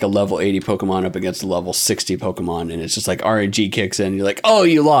got like a level 80 Pokemon up against a level 60 Pokemon, and it's just like RNG kicks in, and you're like, oh,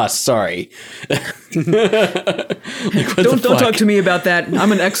 you lost, sorry. Don't talk to me about that.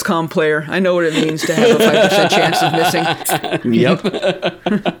 I'm an XCOM player. I know what it means to have a 5% chance of missing. Yep.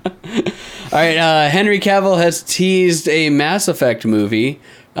 All right, Henry Cavill has teased a Mass Effect movie.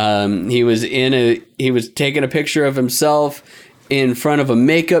 He was taking a picture of himself in front of a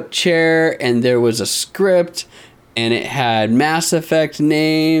makeup chair, and there was a script, and it had Mass Effect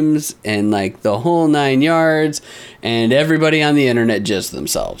names and like the whole 9 yards, and everybody on the internet jizzed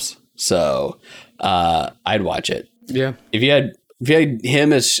themselves. So I'd watch it. Yeah. If you had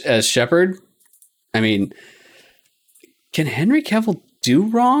him as Shepard, I mean, can Henry Cavill do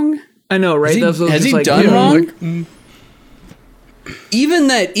wrong? I know, right? Has he done wrong? Even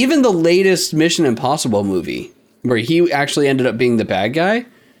the latest Mission Impossible movie, where he actually ended up being the bad guy,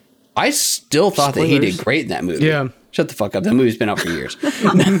 I still thought that he did great in that movie. Yeah. Shut the fuck up. That movie's been out for years.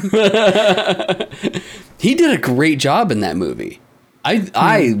 He did a great job in that movie.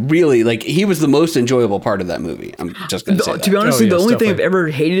 I really like. He was the most enjoyable part of that movie. I'm just gonna say that. To be honest, Oh, the yes, only thing definitely. I've ever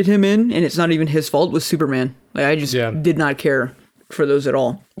hated him in, and it's not even his fault, was Superman. Like, I just did not care for those at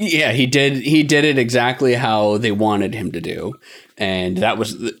all. Yeah, he did it exactly how they wanted him to do, and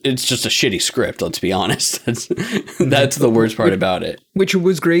it's just a shitty script. Let's be honest. That's the worst part about it. Witcher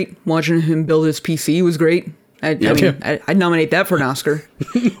was great. Watching him build his PC was great. I mean, I'd nominate that for an Oscar.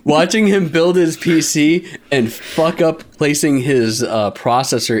 Watching him build his PC and fuck up placing his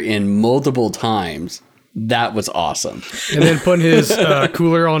processor in multiple times, that was awesome. And then putting his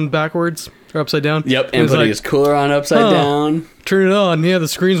cooler on backwards or upside down. Yep, and It's putting like, his cooler on upside down. turn it on. Yeah, the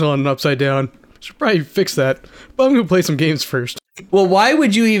screen's on upside down. Should probably fix that. But I'm gonna play some games first. Well, why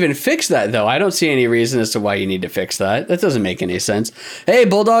would you even fix that, though? I don't see any reason as to why you need to fix that. That doesn't make any sense. Hey,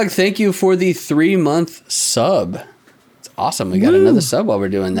 Bulldog, thank you for the 3-month sub. It's awesome. We got another sub while we're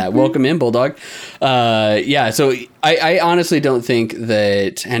doing that. Welcome in, Bulldog. Yeah, so I honestly don't think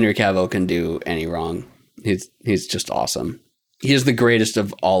that Henry Cavill can do any wrong. He's just awesome. He is the greatest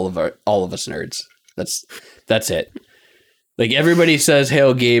of all of us nerds. That's it. Like, everybody says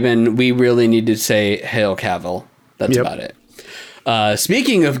Hail Gaben. We really need to say Hail Cavill. That's about it.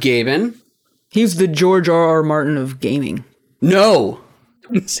 Speaking of Gaben, He's the George R.R. Martin of gaming. no,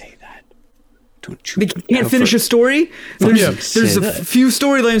 don't say that. Don't you? They can't finish a story. There's a few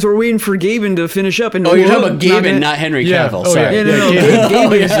storylines we're waiting for Gaben to finish up. And Oh, you're talking about Gaben, not Henry Yeah. Cavill. Oh, Sorry. yeah. No.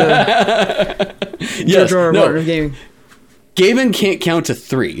 Gaben's Yes, George R.R. no. Martin of gaming. Gaben can't count to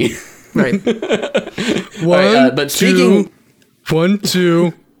 3. Right. One, but speaking 1,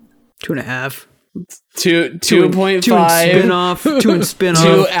 2. 2.5. 2.5 Two and spin-off. 2 and spin-off.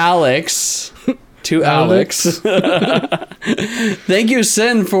 to Alex. To Alex. Thank you,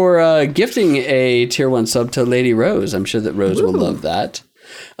 Sin, for gifting a tier 1 sub to Lady Rose. I'm sure that Rose will love that.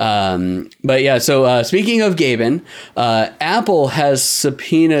 But yeah, so speaking of Gaben, Apple has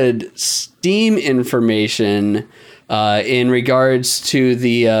subpoenaed Steam information in regards to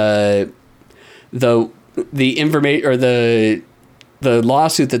the information or the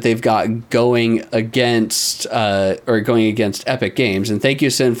lawsuit that they've got going against Epic Games. And thank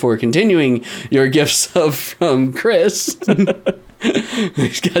you, Sin, for continuing your gift sub from Chris.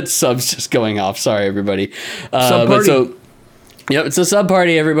 We've got subs just going off. Sorry, everybody. Sub party. Yep, it's a sub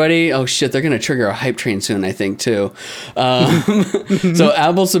party, everybody. Oh shit, they're gonna trigger a hype train soon, I think, too. So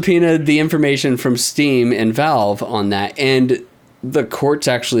Apple subpoenaed the information from Steam and Valve on that, and the courts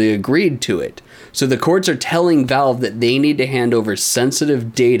actually agreed to it. So the courts are telling Valve that they need to hand over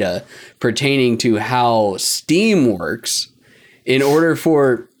sensitive data pertaining to how Steam works in order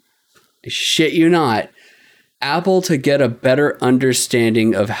for, shit you not, Apple to get a better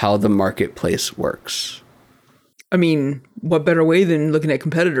understanding of how the marketplace works. I mean, what better way than looking at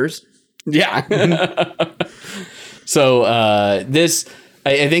competitors? Yeah. So I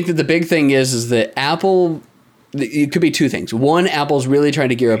think that the big thing is that Apple, it could be two things. One, Apple's really trying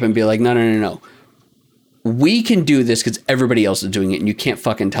to gear up and be like, no. We can do this because everybody else is doing it, and you can't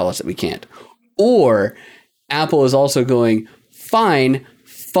fucking tell us that we can't. Or Apple is also going, fine,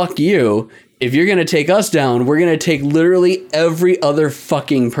 fuck you. If you're going to take us down, we're going to take literally every other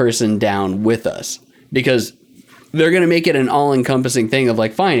fucking person down with us. Because they're going to make it an all-encompassing thing of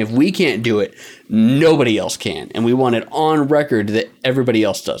like, fine, if we can't do it, nobody else can. And we want it on record that everybody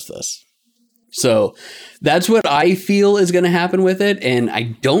else does this. So that's what I feel is going to happen with it. And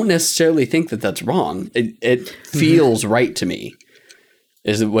I don't necessarily think that that's wrong. It feels right to me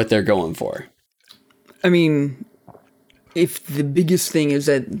is what they're going for. I mean, if the biggest thing is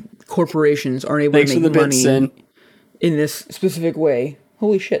that corporations aren't able Thanks to for the make money bits, Sin. in this specific way,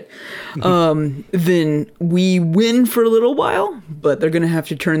 holy shit, then we win for a little while, but they're going to have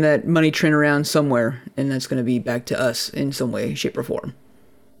to turn that money train around somewhere, and that's going to be back to us in some way, shape, or form.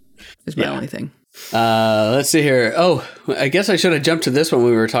 Is my only thing. Let's see here. Oh, I guess I should have jumped to this one when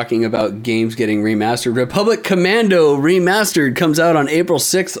we were talking about games getting remastered. Republic Commando Remastered comes out on April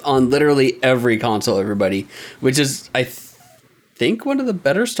 6th on literally every console, everybody, which is, I think, one of the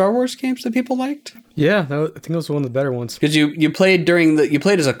better Star Wars games that people liked. Yeah, I think it was one of the better ones. Because you played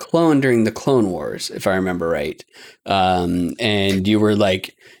as a clone during the Clone Wars, if I remember right. And you were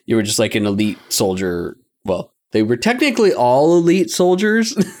just like an elite soldier. Well, they were technically all elite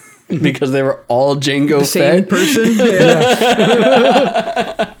soldiers. Because they were all Jango Same Fett. person.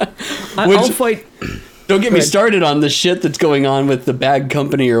 I'll fight. Don't get me started on the shit that's going on with the Bad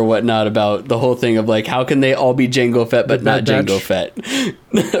Company or whatnot about the whole thing of like, how can they all be Jango Fett but not Bad Jango Batch.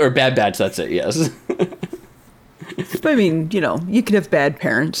 Fett? Or Bad Batch, that's it, yes. I mean, you could have bad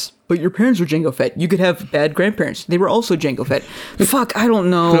parents, but your parents were Jango Fett. You could have bad grandparents. They were also Jango Fett. Fuck, I don't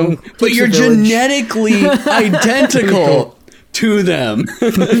know. But you're genetically identical to them.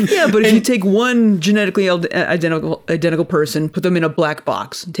 Yeah, but if you take one genetically identical person, put them in a black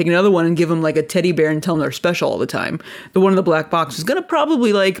box, take another one and give them like a teddy bear and tell them they're special all the time, the one in the black box is going to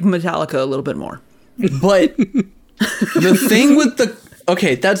probably like Metallica a little bit more. But the thing with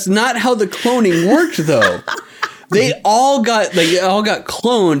okay, that's not how the cloning worked though. They all got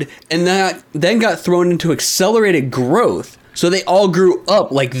cloned and that then got thrown into accelerated growth. So they all grew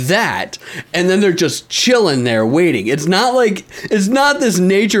up like that, and then they're just chilling there waiting. It's not this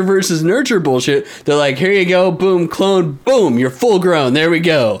nature versus nurture bullshit. They're like, here you go, boom, clone, boom, you're full grown. There we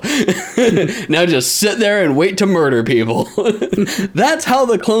go. Now just sit there and wait to murder people. That's how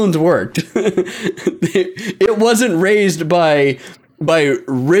the clones worked. It wasn't raised by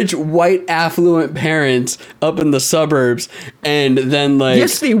rich white affluent parents up in the suburbs and then like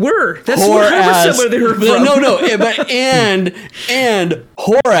yes they were that's 100% where they were from. and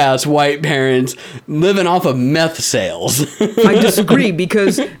whore ass white parents living off of meth sales. I disagree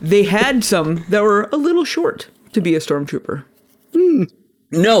because they had some that were a little short to be a stormtrooper.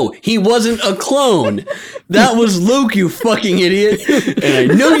 No, he wasn't a clone. That was Luke, you fucking idiot.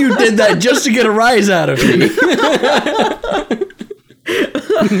 And I know you did that just to get a rise out of me.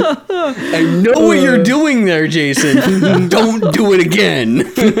 I know what you're doing there, Jason. Don't do it again.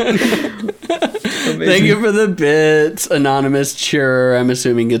 Thank you for the bits, Anonymous Cure. I'm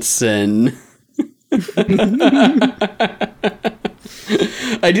assuming it's sin.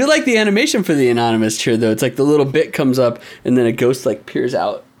 I do like the animation for the Anonymous Cure, though. It's like the little bit comes up and then a ghost like peers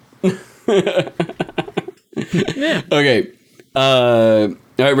out. Yeah. Okay. All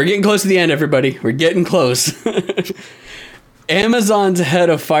right, we're getting close to the end, everybody. We're getting close. Amazon's head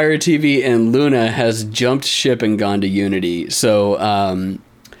of Fire TV and Luna has jumped ship and gone to Unity. So,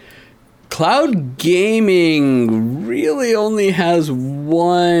 cloud gaming really only has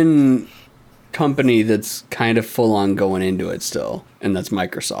one company that's kind of full on going into it still, and that's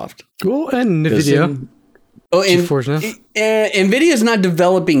Microsoft. Well, and NVIDIA. NVIDIA's not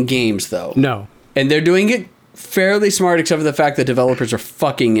developing games, though. No. And they're doing it fairly smart, except for the fact that developers are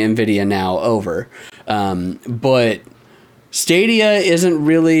fucking NVIDIA now over. But Stadia isn't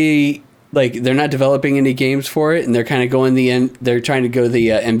really like they're not developing any games for it, and they're kind of going they're trying to go the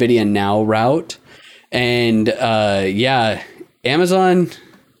NVIDIA Now route, and yeah, Amazon.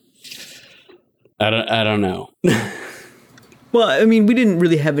 I don't know. Well, I mean, we didn't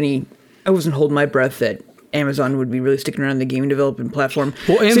really have any. I wasn't holding my breath that Amazon would be really sticking around the gaming development platform.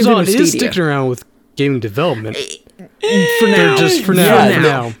 Well, Amazon is sticking around with gaming development. For now. Just for now. Yeah, for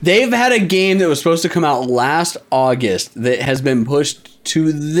now. They've had a game that was supposed to come out last August that has been pushed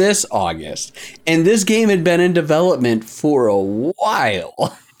to this August. And this game had been in development for a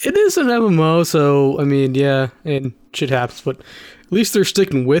while. It is an MMO, so, I mean, yeah, and shit happens, but at least they're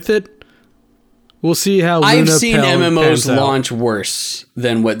sticking with it. We'll see how I've seen MMOs launch worse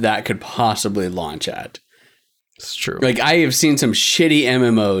than what that could possibly launch at. It's true. Like, I have seen some shitty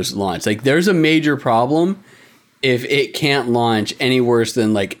MMOs launch. Like, there's a major problem if it can't launch any worse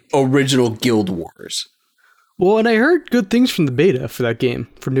than, like, original Guild Wars. Well, and I heard good things from the beta for that game,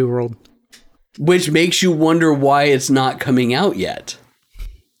 for New World. Which makes you wonder why it's not coming out yet.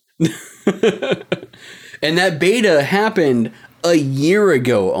 And that beta happened a year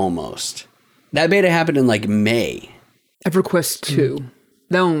ago almost. That beta happened in like May. EverQuest 2.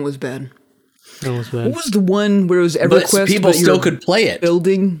 That one was bad. That was bad. What was the one where it was EverQuest? But people still could play it.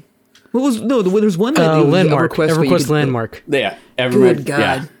 Building. What was there's one that Landmark. EverQuest Landmark. Yeah. Good God.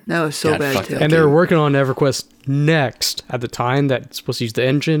 Yeah. That was so bad too. And they were working on EverQuest Next at the time that's supposed to use the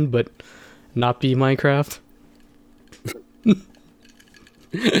engine, but not be Minecraft.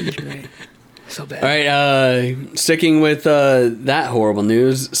 Right. So bad. All right, sticking with that horrible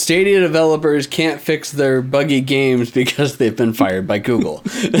news, Stadia developers can't fix their buggy games because they've been fired by Google.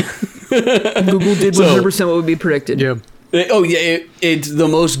 Google did 100% what would be predicted. Yeah. Oh yeah, it's the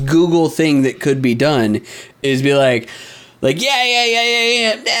most Google thing that could be done is be like yeah.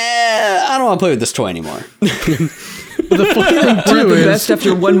 I don't want to play with this toy anymore. The funny thing too We're at the is best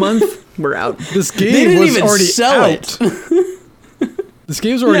after 1 month. We're out. this game was already sell out. This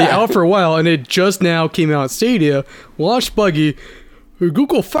game's already out for a while, and it just now came out on Stadia, launched buggy,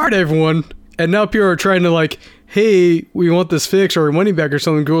 Google fired everyone, and now people are trying to like, hey, we want this fixed or money back or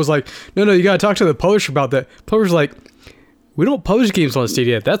something. Google's like, no, you gotta talk to the publisher about that. Publisher's like, we don't publish games on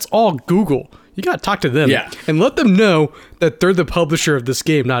Stadia. That's all Google. You gotta talk to them and let them know that they're the publisher of this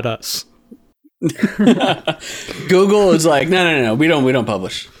game, not us. Google is like, no, we don't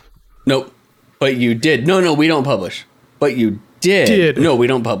publish. Nope. But you did. No, we don't publish. But you did. No, we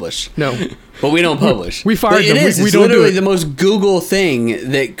don't publish. No. But we don't publish. We fired them. It's We don't do literally it. the most Google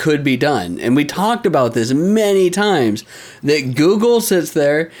thing that could be done. And we talked about this many times, that Google sits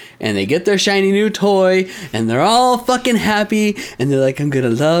there and they get their shiny new toy and they're all fucking happy and they're like, I'm going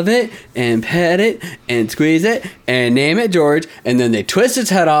to love it and pet it and squeeze it and name it George. And then they twist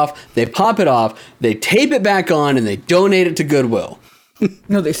its head off, they pop it off, they tape it back on, and they donate it to Goodwill.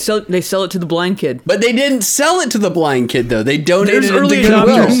 No, they sell it to the blind kid. But they didn't sell it to the blind kid, though. They donated There's it to early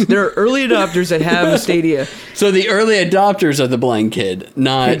Goodwill. adopters. There are early adopters that have a Stadia. So the early adopters are the blind kid,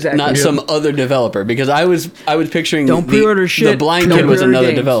 not some other developer. Because I was picturing Don't pre-order shit. The blind Don't kid was pre-order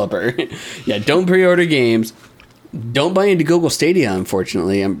another games. developer. Yeah, don't pre-order games. Don't buy into Google Stadia.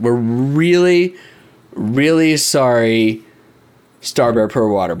 Unfortunately, we're really, really sorry, Starbear Pro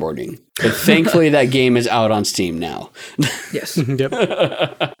Waterboarding. But thankfully, that game is out on Steam now. Yes. Yep.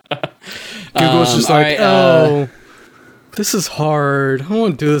 Google's just like, all right, this is hard. I don't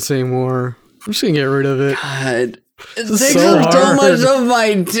want to do this anymore. I'm just gonna get rid of it. God, it is takes so up so hard. much of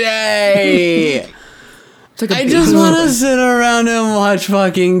my day. It's like a I just want to sit around and watch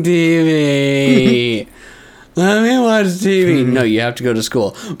fucking TV. Let me watch TV. No, you have to go to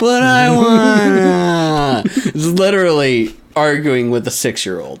school. But I wanna. It's literally arguing with a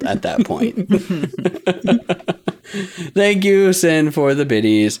 6-year-old at that point. Thank you, Sin, for the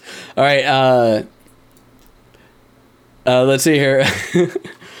biddies. All right, let's see here.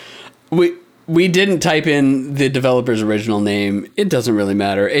 We didn't type in the developer's original name. It doesn't really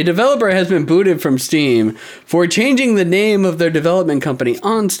matter. A developer has been booted from Steam for changing the name of their development company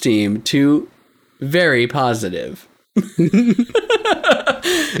on Steam to Very Positive.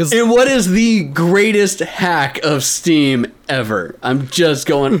 And what is the greatest hack of Steam ever? I'm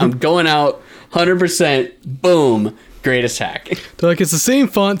going out 100%. Boom. Greatest hack. They're like, it's the same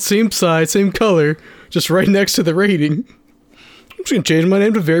font, same size, same color, just right next to the rating. I'm just gonna change my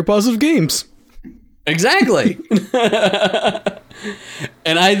name to Very Positive Games. Exactly.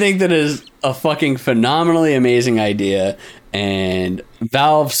 And I think that is a fucking phenomenally amazing idea, and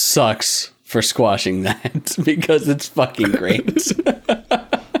Valve sucks for squashing that because it's fucking great.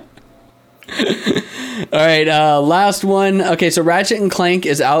 All right, last one. Okay, so Ratchet and Clank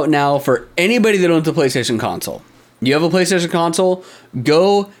is out now for anybody that owns a PlayStation console. You have a PlayStation console,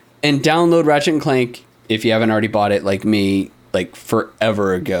 go and download Ratchet and Clank if you haven't already bought it like me, like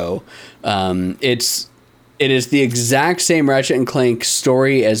forever ago. It is the exact same Ratchet and Clank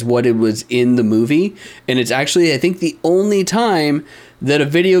story as what it was in the movie, and it's actually, I think, the only time that a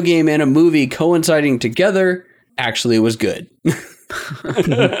video game and a movie coinciding together actually was good.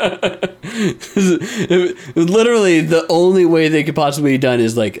 Literally, the only way they could possibly be done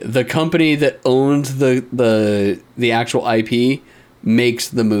is like the company that owns the actual IP makes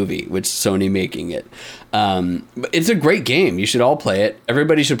the movie, which is Sony making it. But it's a great game. You should all play it.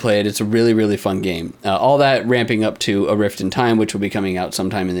 Everybody should play it. It's a really, really fun game. All that ramping up to A Rift in Time, which will be coming out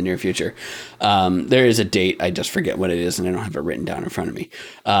sometime in the near future. There is a date. I just forget what it is, and I don't have it written down in front of me.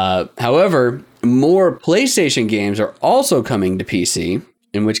 However, more PlayStation games are also coming to PC,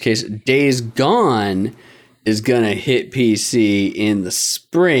 in which case Days Gone is going to hit PC in the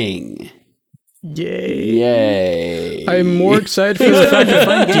spring. Yay. I'm more excited for the fact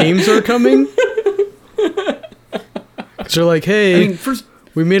that games are coming. Because they're like, hey,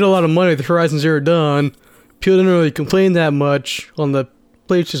 we made a lot of money with Horizon Zero Dawn. People didn't really complain that much on the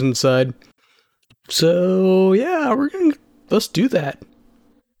PlayStation side. So, yeah, let's do that.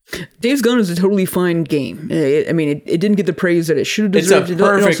 Days Gone is a totally fine game. I mean, it didn't get the praise that it should have deserved. It's a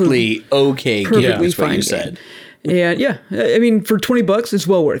perfectly okay game, is what you said. And yeah, I mean, for $20, it's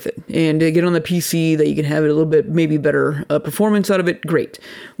well worth it. And to get on the PC that you can have it a little bit, maybe better performance out of it, great.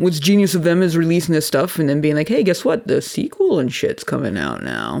 What's genius of them is releasing this stuff and then being like, hey, guess what? The sequel and shit's coming out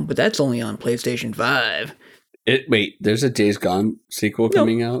now. But that's only on PlayStation 5. Wait, there's a Days Gone sequel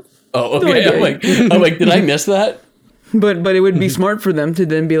coming out? Oh, okay. No, I'm like, did I miss that? But it would be smart for them to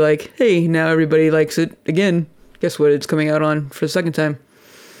then be like, hey, now everybody likes it again. Guess what? It's coming out on for the second time.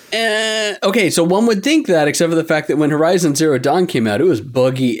 Okay, so one would think that, except for the fact that when Horizon Zero Dawn came out, it was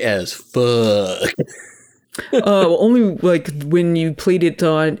buggy as fuck. Only like when you played it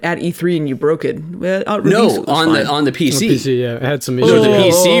at E3 and you broke it. No, on the PC. Yeah, it had some So issues. the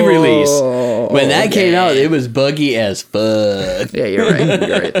PC release, when that came out, it was buggy as fuck. Yeah, you're right.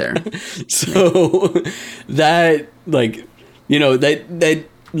 You're right there. So that, like, you know, that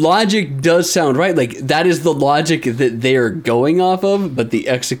logic does sound right. Like, that is the logic that they are going off of, but the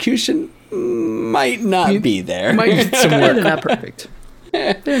execution might not be there. Might need some work. They're not perfect.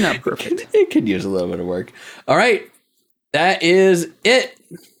 They're not perfect. It could use a little bit of work. All right. That is it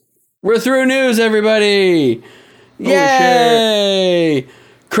We're through news, everybody! Yay!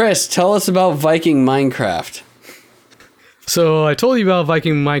 Chris, tell us about Viking Minecraft. So I told you about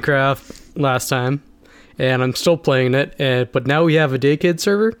Viking Minecraft last time, and I'm still playing it. But now we have a Day Kid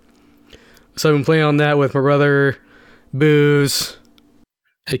server, so I've been playing on that with my brother, Booze,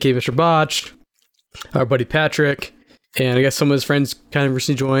 aka Mr. Botch, our buddy Patrick, and I guess some of his friends kind of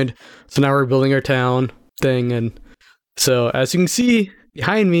recently joined. So now we're building our town thing, and so as you can see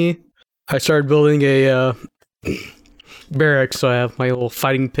behind me, I started building a barracks. So I have my little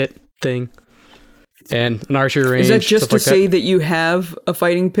fighting pit thing and an archery range. Is that just to like say that you have a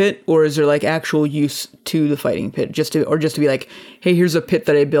fighting pit, or is there like actual use to the fighting pit? Just to be like, hey, here's a pit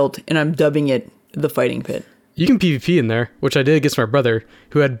that I built, and I'm dubbing it the fighting pit. You can PvP in there, which I did against my brother,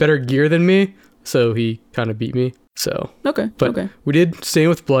 who had better gear than me, so he kind of beat me. So Okay. We did Stain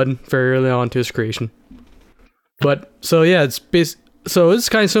with Blood very early on to his creation. But so yeah, so it's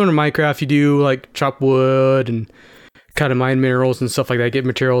kind of similar to Minecraft. You do like chop wood and kind of mine minerals and stuff like that, get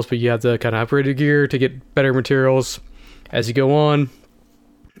materials, but you have to kind of upgrade your gear to get better materials as you go on.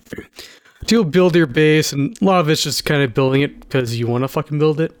 To build your base, and a lot of it's just kind of building it because you want to fucking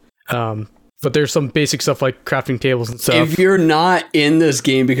build it. But there's some basic stuff like crafting tables and stuff. If you're not in this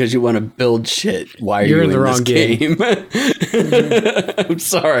game because you want to build shit, why are you in the wrong game? I'm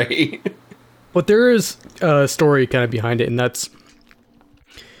sorry. But there is a story kind of behind it, and that's...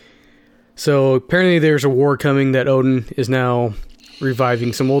 So apparently there's a war coming that Odin is now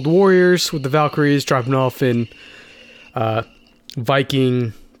reviving some old warriors with the Valkyries, dropping off in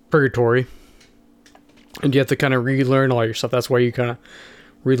Viking purgatory. And you have to kind of relearn all your stuff. That's why you kind of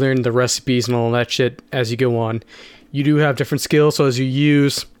relearn the recipes and all that shit as you go on. You do have different skills, so as you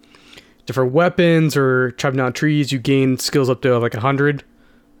use different weapons or chopping down trees, you gain skills up to like 100.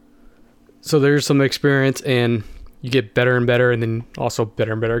 So there's some experience, and you get better and better, and then also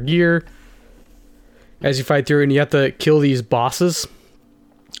better and better gear as you fight through, and you have to kill these bosses,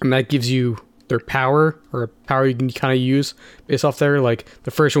 and that gives you their power, or a power you can kind of use based off there. Like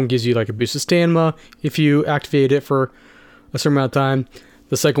the first one gives you like a boost of stamina if you activate it for a certain amount of time.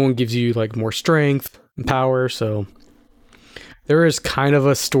 The second one gives you like more strength and power. So there is kind of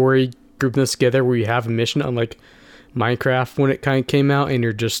a story grouping this together where you have a mission, unlike Minecraft when it kind of came out, and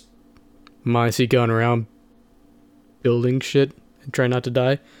you're just mindlessly going around building shit and trying not to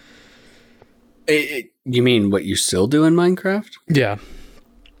die. You mean what you still do in Minecraft? Yeah.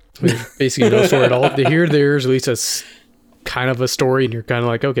 There's basically no story at all. There's at least a kind of a story, and you're kind of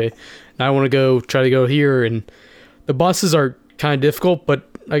like, okay, now I want to try to go here. And the bosses are kind of difficult, but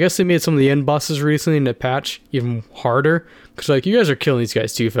I guess they made some of the end bosses recently in the patch even harder. Because, like, you guys are killing these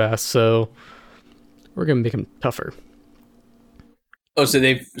guys too fast, so we're going to make them tougher. Oh, so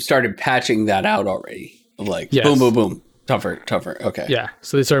they've started patching that out already? Like, yes. Boom, boom, boom. Tougher. Okay. Yeah,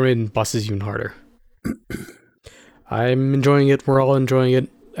 so they started making bosses even harder. I'm enjoying it. We're all enjoying it.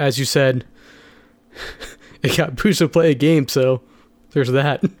 As you said, it got Boost to play a game, so there's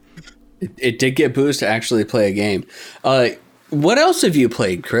that. It did get Boost to actually play a game. What else have you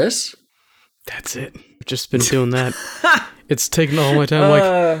played, Chris? That's it. Just been doing that. It's taken all my time.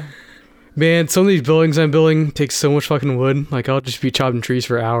 Like, man, some of these buildings I'm building take so much fucking wood. Like, I'll just be chopping trees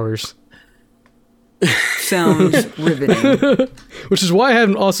for hours. Sounds riveting. Which is why I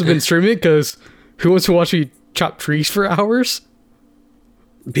haven't also been streaming, because who wants to watch me chop trees for hours?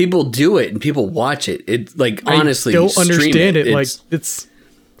 People do it and people watch it. It like honestly, I don't understand it. Like it's,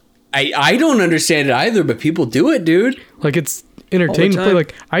 I don't understand it either. But people do it, dude. Like it's entertaining. But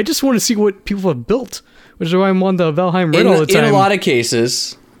like I just want to see what people have built, which is why I'm on the Valheim Red all the time. In a lot of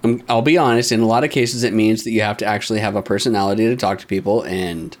cases, I'll be honest. In a lot of cases, it means that you have to actually have a personality to talk to people,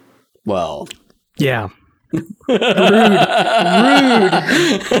 and well, yeah. Rude.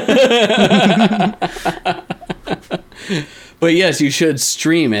 But yes, you should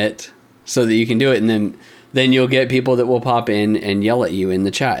stream it so that you can do it, and then you'll get people that will pop in and yell at you in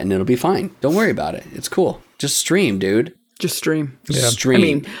the chat, and it'll be fine. Don't worry about it. It's cool. Just stream, dude. Just stream. Yeah. Stream. I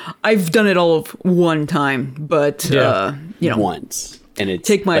mean, I've done it all of one time, but you know, once, and it's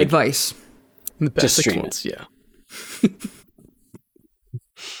take my like, advice. The Just basic stream ones, yeah.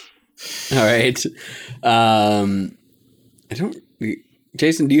 All right.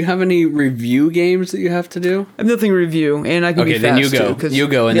 Jason, do you have any review games that you have to do? I have nothing to review, and I can be Okay, fast then you go. too, You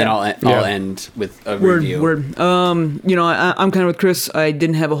go, and then I'll Yeah. end with a review. Word. You know, I'm kind of with Chris. I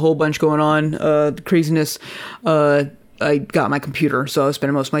didn't have a whole bunch going on. The craziness. I got my computer, so I was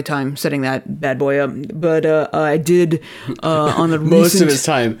spending most of my time setting that bad boy up. But I did on the Most recent, of his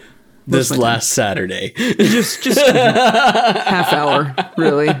time this last Saturday. just half hour,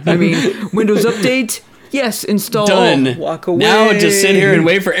 really. I mean, Windows Update. Yes, install. Done. Walk away. Now just sit here and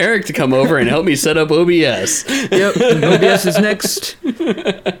wait for Eric to come over and help me set up OBS. Yep, OBS is next.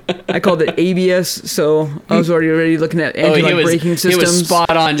 I called it ABS, so I was already looking at anti-like braking systems. He was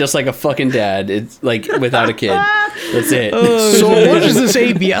spot on, just like a fucking dad. It's like without a kid. That's it. So what is this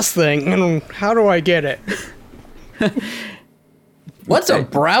ABS thing? And how do I get it? What's a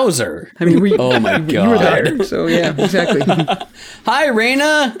browser? I mean, oh my god! You were there, so yeah, exactly. Hi,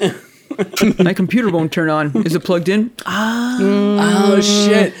 Raina. My computer won't turn on. Is it plugged in? Oh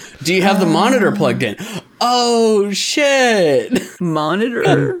shit! Do you have the monitor plugged in? Oh shit!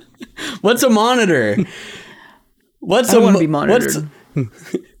 Monitor? What's a monitor? What's I want to be monitored.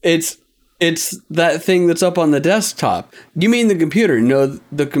 It's that thing that's up on the desktop. You mean the computer? No,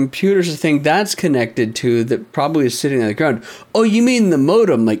 the computer's a thing that's connected to that probably is sitting on the ground. Oh, you mean the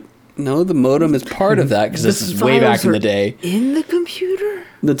modem? Like, no, the modem is part of that because this is way back in the day. In the computer?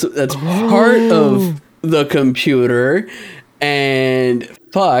 That's part of the computer, and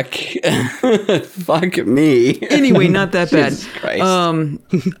fuck me. Anyway, not that bad. Jesus Christ.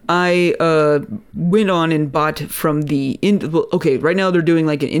 I went on and bought from the okay, right now they're doing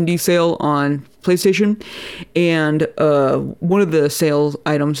like an indie sale on PlayStation, and one of the sales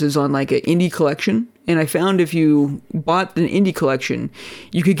items is on like an indie collection. And I found if you bought the indie collection,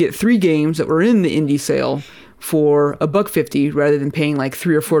 you could get 3 games that were in the indie sale for $1.50 rather than paying like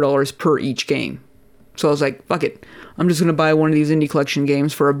 $3 or $4 per each game. So I was like, fuck it. I'm just gonna buy one of these indie collection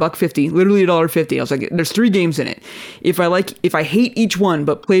games for $1.50, literally $1.50. I was like, there's 3 games in it. If I hate each one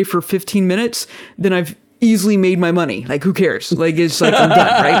but play for 15 minutes, then I've easily made my money. Like, who cares? Like, it's like I'm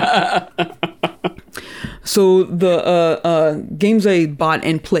done, right? So the games I bought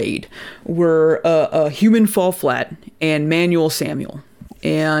and played were Human Fall Flat and Manual Samuel,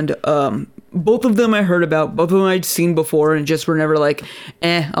 and both of them I heard about, both of them I'd seen before, and just were never like,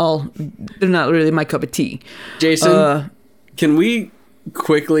 they're not really my cup of tea. Jason, can we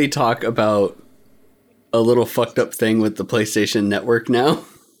quickly talk about a little fucked up thing with the PlayStation Network now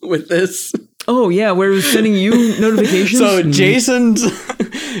with this? Oh yeah, where it was sending you notifications? So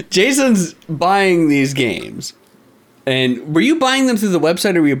Jason's buying these games. And were you buying them through the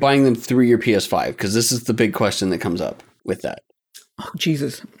website or were you buying them through your PS5? Because this is the big question that comes up with that. Oh,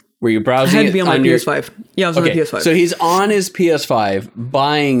 Jesus. Were you browsing I had to be on my PS5. Yeah, I was on the PS5. So he's on his PS5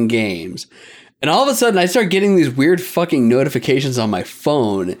 buying games. And all of a sudden I start getting these weird fucking notifications on my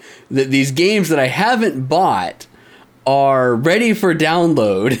phone that these games that I haven't bought are ready for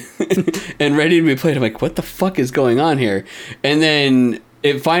download and ready to be played. I'm like, what the fuck is going on here? And then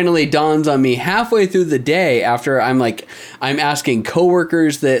it finally dawns on me halfway through the day after I'm asking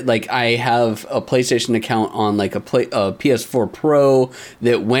coworkers that like I have a PlayStation account on like a PS4 Pro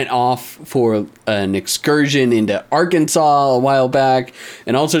that went off for an excursion into Arkansas a while back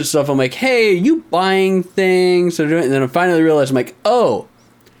and all sorts of stuff. I'm like, hey, are you buying things? And then I finally realized I'm like, oh,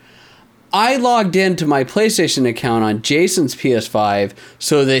 I logged into my PlayStation account on Jason's PS5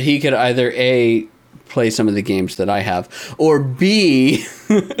 so that he could either A, play some of the games that I have, or B,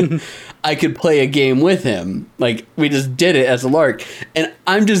 I could play a game with him. Like, we just did it as a lark. And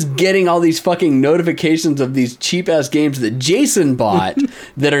I'm just getting all these fucking notifications of these cheap-ass games that Jason bought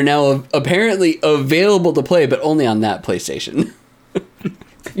that are now apparently available to play, but only on that PlayStation.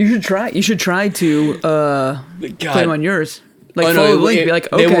 You should try. You should try to play them on yours. Like, follow the link, be like,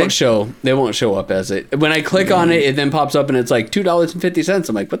 okay. They won't show up as it. When I click on it, it then pops up and it's like $2.50.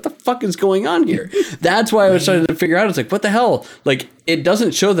 I'm like, what the fuck is going on here? That's why I was trying to figure out. It's like, what the hell? Like, it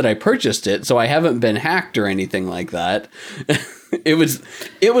doesn't show that I purchased it, so I haven't been hacked or anything like that. It was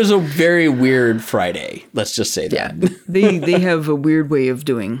a very weird Friday. Let's just say that. Yeah, they have a weird way of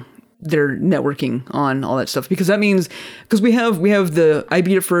doing their networking on all that stuff, because that means, because we have the I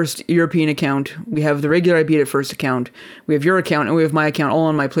Beat It First European account, we have the regular I Beat It First account, we have your account, and we have my account all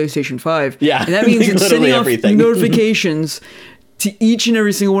on my PlayStation 5. Yeah, and that means it's sending everything. off notifications to each and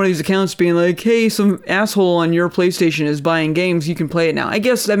every single one of these accounts being like, hey, some asshole on your PlayStation is buying games, you can play it now. I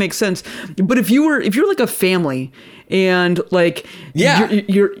guess that makes sense. But if you're like a family and like, yeah,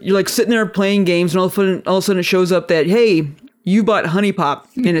 you're like sitting there playing games and all of a sudden it shows up that, hey, you bought Honey Pop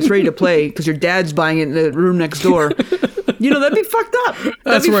and it's ready to play because your dad's buying it in the room next door. You know, that'd be fucked up.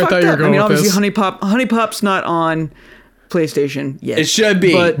 That's where I thought you were going. I mean, obviously, with this. Honey Pop's not on PlayStation yet. It should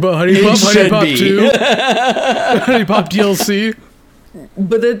be, but Honey Pop 2, Honey Pop DLC.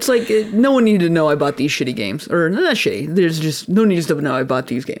 But it's like, no one needed to know I bought these shitty games, or not shitty. There's just no need to know I bought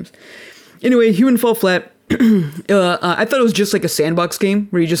these games. Anyway, Human Fall Flat I thought it was just like a sandbox game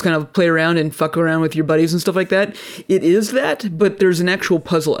where you just kind of play around and fuck around with your buddies and stuff like that. It is that, but there's an actual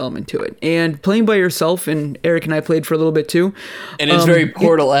puzzle element to it. And playing by yourself, and Eric and I played for a little bit too. And it's very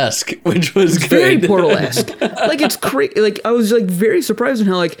Portal-esque, which was good. Very Portal-esque. Like, it's crazy. Like, I was like very surprised in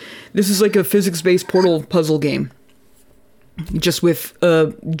how like this is like a physics-based Portal puzzle game. Just with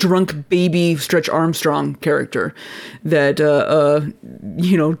a drunk baby Stretch Armstrong character that,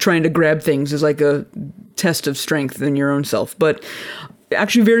 trying to grab things is like a test of strength in your own self. But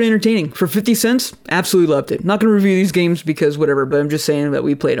actually very entertaining. For 50 cents, absolutely loved it. Not going to review these games because whatever, but I'm just saying that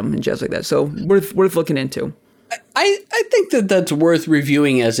we played them and jazz like that. So worth looking into. I think that's worth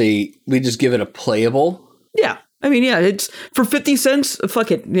reviewing as we just give it a playable. Yeah. I mean, yeah, it's for 50 cents. Fuck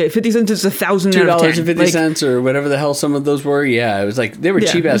it. Yeah, 50 cents is 1,000 out of 10. $2.50 or whatever the hell some of those were. Yeah, it was like they were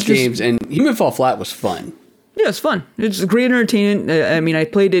cheap ass games, and Human Fall Flat was fun. Yeah, it's fun. It's great entertainment. I mean, I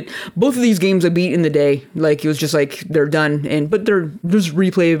played it. Both of these games I beat in the day. Like, it was just like they're done, but there's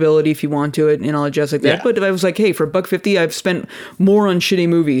replayability if you want to it and all just like that. Yeah. But if I was like, hey, for $1.50, I've spent more on shitty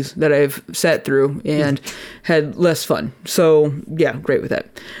movies that I've sat through and had less fun. So yeah, great with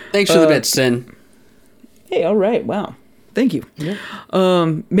that. Thanks for the bits, Sin. Hey, all right. Wow. Thank you. Yeah.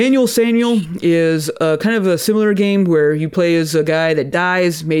 Manual Samuel is kind of a similar game where you play as a guy that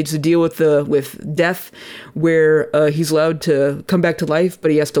dies, makes a deal with death, where he's allowed to come back to life,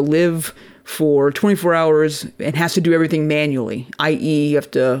 but he has to live for 24 hours and has to do everything manually, i.e. you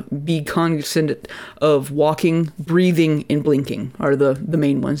have to be cognizant of walking, breathing, and blinking are the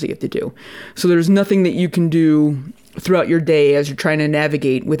main ones that you have to do. So there's nothing that you can do throughout your day as you're trying to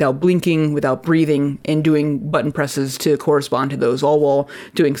navigate without blinking, without breathing, and doing button presses to correspond to those, all while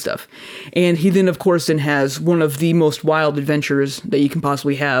doing stuff. And he then, of course, has one of the most wild adventures that you can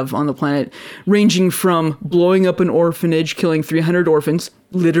possibly have on the planet, ranging from blowing up an orphanage, killing 300 orphans,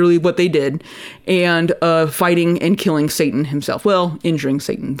 literally what they did, and fighting and killing Satan himself. Well, injuring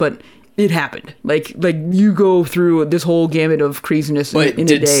Satan, but it happened. Like you go through this whole gamut of craziness in a day. But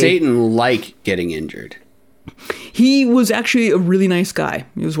did Satan like getting injured? He was actually a really nice guy.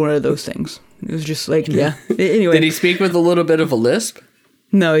 He was one of those things. It was just like, yeah. Anyway. Did he speak with a little bit of a lisp?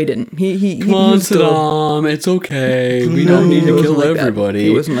 No, he didn't. Come on, Saddam. It's okay. We don't need to kill everybody. He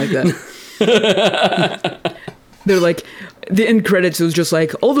wasn't like that. They're like, the end credits, it was just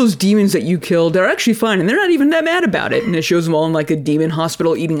like, all those demons that you killed, they're actually fine, and they're not even that mad about it. And it shows them all in like a demon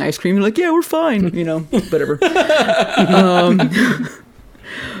hospital eating ice cream. And like, yeah, we're fine. Whatever.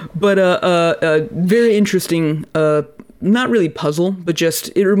 But very interesting, not really puzzle, but just,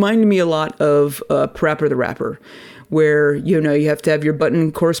 it reminded me a lot of Parappa the Rapper, where, you have to have your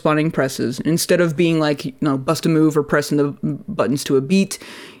button corresponding presses. Instead of being like, bust a move or pressing the buttons to a beat,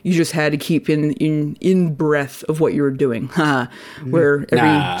 you just had to keep in breath of what you were doing. Where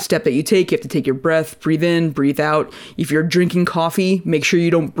every step that you take, you have to take your breath, breathe in, breathe out. If you're drinking coffee, make sure you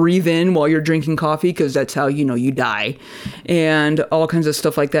don't breathe in while you're drinking coffee, because that's how you die. And all kinds of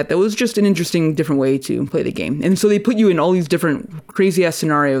stuff like that. That was just an interesting, different way to play the game. And so they put you in all these different crazy ass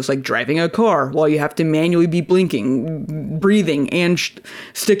scenarios, like driving a car while you have to manually be blinking, breathing, and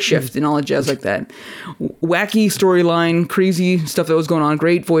stick shift and all that jazz like that. Wacky storyline, crazy stuff that was going on.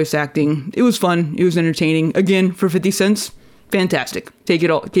 Great voice acting. It was fun. It was entertaining. Again, for 50 cents, fantastic. Take it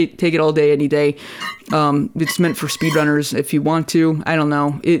all day, any day. It's meant for speedrunners if you want to. I don't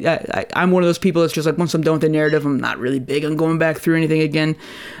know. I'm one of those people that's just like, once I'm done with the narrative, I'm not really big on going back through anything again.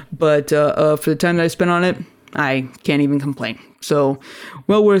 But for the time that I spent on it, I can't even complain. So,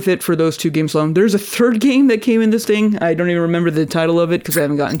 well worth it for those two games alone. There's a third game that came in this thing. I don't even remember the title of it because I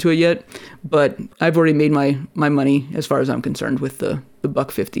haven't gotten to it yet. But I've already made my money as far as I'm concerned with the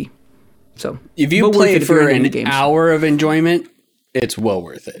 $1.50. So if you play it for an hour of enjoyment, it's well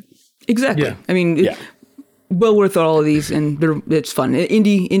worth it. Exactly. Yeah. I mean, well worth all of these, and it's fun.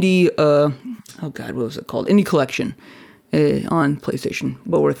 Indie. Oh God, what was it called? Indie Collection on PlayStation.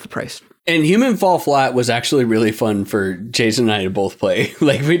 Well worth the price. And Human Fall Flat was actually really fun for Jason and I to both play.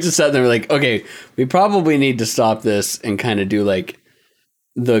 Like, we just sat there, like, okay, we probably need to stop this and kind of do like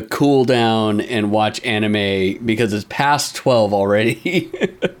the cool down and watch anime because it's past 12 already.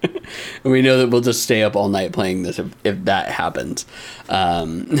 And we know that we'll just stay up all night playing this if that happens.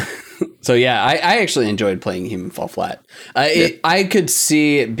 So yeah, I actually enjoyed playing Human Fall Flat. I could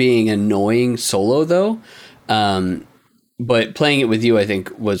see it being annoying solo though. But playing it with you, I think,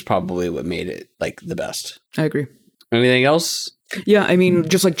 was probably what made it like the best. I agree. Anything else? Yeah, I mean,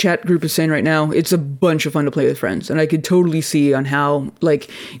 just like chat group is saying right now, it's a bunch of fun to play with friends. And I could totally see on how, like,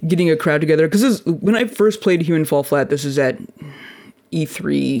 getting a crowd together. Because when I first played Human Fall Flat, this is at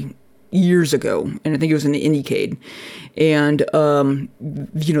E3 years ago, and I think it was in the Indiecade. And,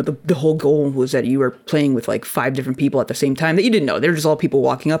 the whole goal was that you were playing with like 5 different people at the same time that you didn't know. They're just all people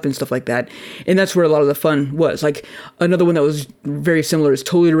walking up and stuff like that. And that's where a lot of the fun was. Like, another one that was very similar is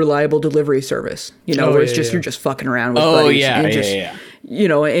Totally Reliable Delivery Service, where it's just, you're just fucking around with buddies. And just,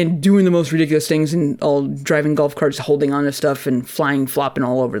 and doing the most ridiculous things and all driving golf carts, holding on to stuff and flopping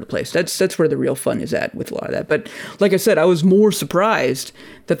all over the place. That's where the real fun is at with a lot of that. But like I said, I was more surprised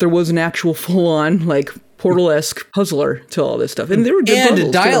that there was an actual full-on, like, Portal-esque puzzler to all this stuff. And there were good and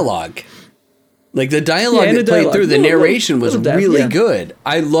puzzles, dialogue. Too. Like, the dialogue that played through, the narration was really good.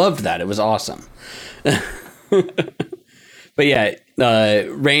 I loved that. It was awesome. But yeah,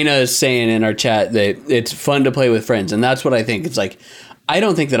 Raina is saying in our chat that it's fun to play with friends. And that's what I think. It's like, I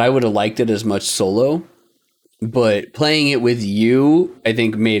don't think that I would have liked it as much solo, but playing it with you, I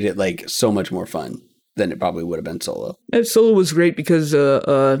think made it like so much more fun than it probably would have been solo. And solo was great because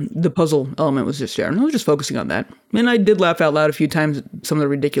the puzzle element was just there. And I was just focusing on that. And I did laugh out loud a few times at some of the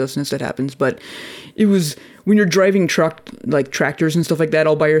ridiculousness that happens. But it was, when you're driving tractors and stuff like that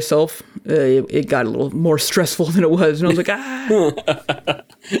all by yourself, it got a little more stressful than it was. And I was like,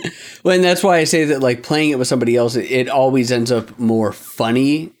 Well, and that's why I say that, like, playing it with somebody else, it always ends up more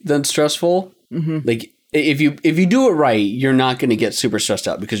funny than stressful. Mm-hmm. Like, if you do it right, you're not going to get super stressed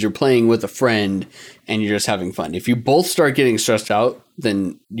out because you're playing with a friend and you're just having fun. If you both start getting stressed out,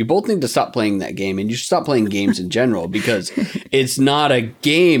 then you both need to stop playing that game, and you should stop playing games in general because it's not a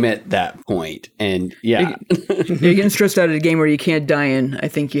game at that point. And yeah, you're getting stressed out at a game where you can't die in. I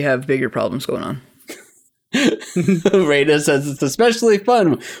think you have bigger problems going on. Rada says it's especially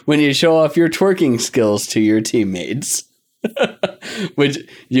fun when you show off your twerking skills to your teammates. Which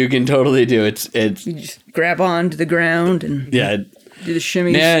you can totally do. It's you just grab onto the ground and do the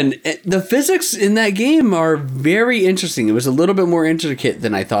shimmies. Man, the physics in that game are very interesting. It was a little bit more intricate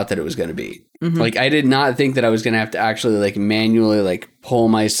than I thought that it was going to be. Mm-hmm. Like, I did not think that I was going to have to actually like manually like pull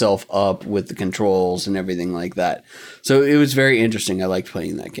myself up with the controls and everything like that. So it was very interesting. I liked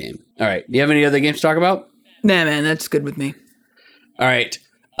playing that game. All right, do you have any other games to talk about? Nah, man, that's good with me. All right,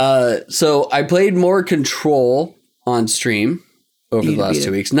 so I played more Control on stream over the last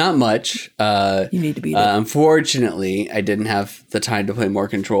 2 weeks. Not much. You need to beat it. Unfortunately, I didn't have the time to play more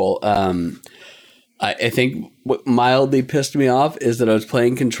Control. I think what mildly pissed me off is that I was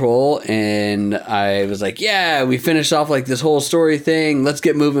playing Control and I was like, yeah, we finished off like this whole story thing. Let's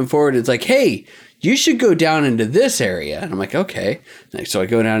get moving forward. It's like, hey, you should go down into this area. And I'm like, okay. So I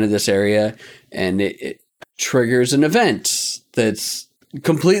go down to this area and it triggers an event that's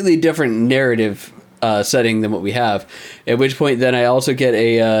completely different narrative setting than what we have. At which point then I also get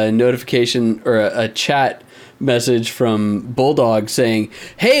a notification or a chat message from Bulldog saying,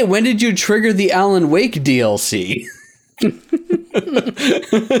 hey, when did you trigger the Alan Wake DLC?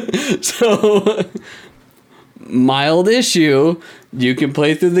 So, mild issue. You can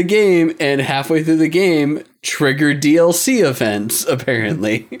play through the game and halfway through the game trigger DLC events,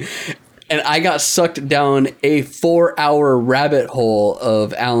 apparently. And I got sucked down a 4-hour rabbit hole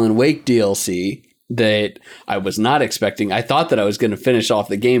of Alan Wake DLC that I was not expecting. I thought that I was going to finish off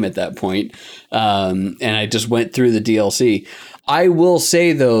the game at that point. And I just went through the DLC. I will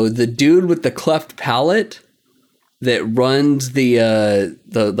say, though, the dude with the cleft palate that runs the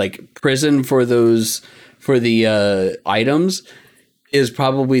like prison for the items is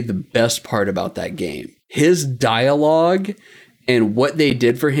probably the best part about that game. His dialogue and what they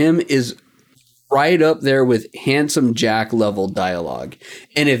did for him is right up there with Handsome Jack level dialogue.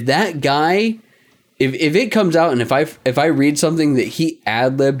 And if that guy, if it comes out and if I read something that he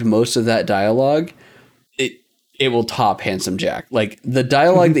ad-libbed most of that dialogue, it will top Handsome Jack. Like the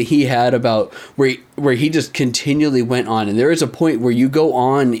dialogue that he had about where he just continually went on, and there is a point where you go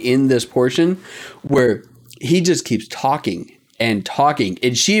on in this portion where he just keeps talking and talking,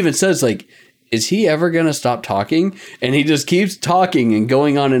 and she even says like, is he ever gonna stop talking? And he just keeps talking and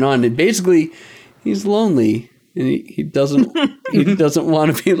going on, and basically he's lonely and he doesn't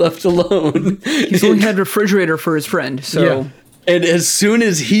want to be left alone. He's only had a refrigerator for his friend, so yeah. And as soon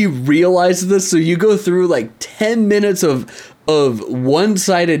as he realizes this, so you go through like 10 minutes of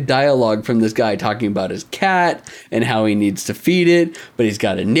one-sided dialogue from this guy talking about his cat and how he needs to feed it, but he's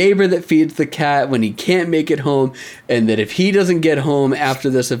got a neighbor that feeds the cat when he can't make it home, and that if he doesn't get home after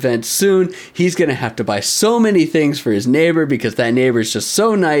this event soon, he's going to have to buy so many things for his neighbor because that neighbor is just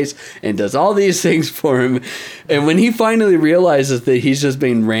so nice and does all these things for him. And when he finally realizes that he's just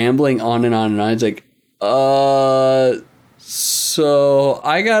been rambling on and on and on, he's like, so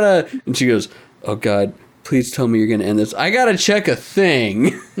I gotta, and she goes, oh God, please tell me you're going to end this. I got to check a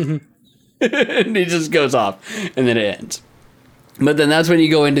thing. And he just goes off and then it ends. But then that's when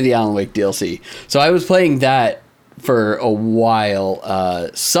you go into the Alan Wake DLC. So I was playing that for a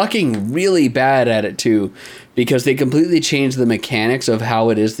while, sucking really bad at it too, because they completely changed the mechanics of how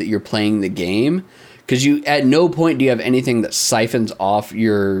it is that you're playing the game. Because you, at no point do you have anything that siphons off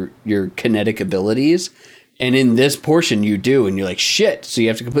your kinetic abilities, and in this portion you do, and you're like, shit. So you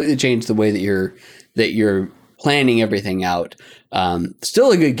have to completely change the way that you're planning everything out.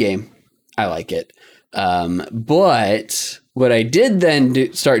 Still a good game. I like it. But what I did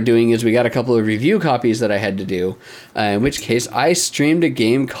then start doing is we got a couple of review copies that I had to do, in which case I streamed a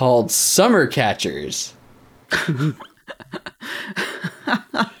game called Summer Catchers.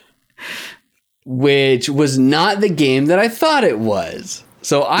 Which was not the game that I thought it was.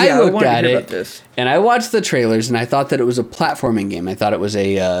 So I looked at it and I watched the trailers and I thought that it was a platforming game. I thought it was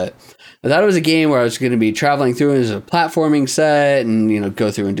a game where I was going to be traveling through as a platforming set and, you know,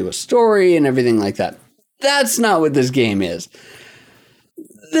 go through and do a story and everything like that. That's not what this game is.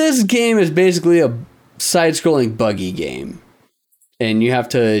 This game is basically a side-scrolling buggy game. And you have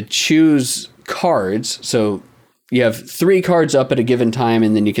to choose cards. So you have 3 cards up at a given time,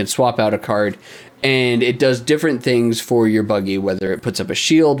 and then you can swap out a card. And it does different things for your buggy, whether it puts up a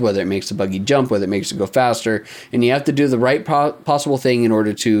shield, whether it makes the buggy jump, whether it makes it go faster. And you have to do the right possible thing in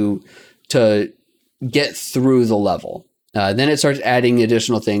order to get through the level. Then it starts adding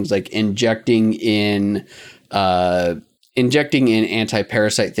additional things like injecting in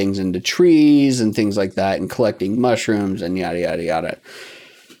anti-parasite things into trees and things like that, and collecting mushrooms and yada, yada, yada.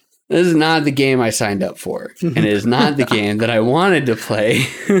 This is not the game I signed up for, and it is not the game that I wanted to play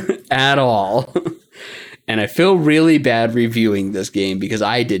at all. And I feel really bad reviewing this game because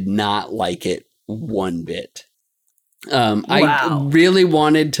I did not like it one bit. Wow. I really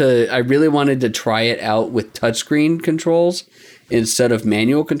wanted to try it out with touchscreen controls instead of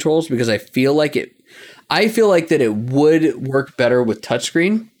manual controls, because I feel like that it would work better with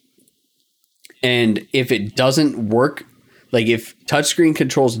touchscreen. And if it doesn't work, like if touchscreen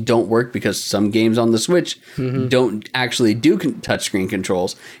controls don't work, because some games on the Switch don't actually do touchscreen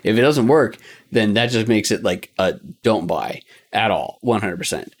controls, if it doesn't work, then that just makes it like a don't buy at all,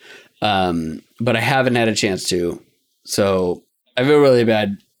 100%. But I haven't had a chance to. So I feel really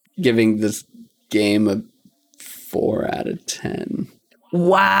bad giving this game a 4 out of 10.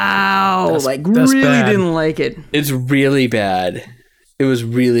 Wow. That's really bad. Didn't like it. It's really bad. It was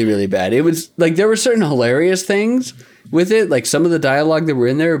really, really bad. It was like there were certain hilarious things with it, like some of the dialogue that were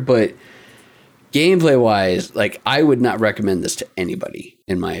in there, but gameplay wise, like I would not recommend this to anybody,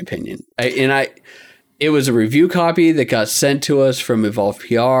 in my opinion. It was a review copy that got sent to us from Evolve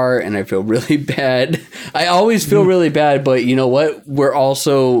PR, and I feel really bad. I always feel really bad, but you know what? We're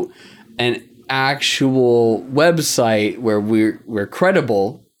also an actual website where we're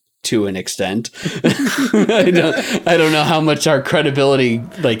credible to an extent. I don't know how much our credibility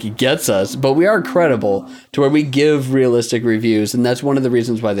like gets us, but we are credible to where we give realistic reviews, and that's one of the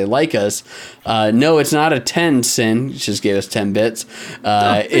reasons why they like us. No, it's not a 10 sin. Just gave us 10 bits.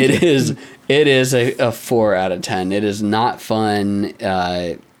 It is a 4 out of 10. It is not fun.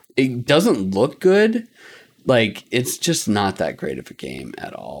 It doesn't look good. Like, it's just not that great of a game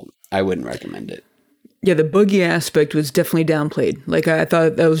at all. I wouldn't recommend it. Yeah, the buggy aspect was definitely downplayed. Like, I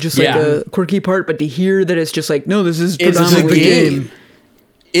thought that was just like a quirky part, but to hear that it's just like, no, this is predominantly the game.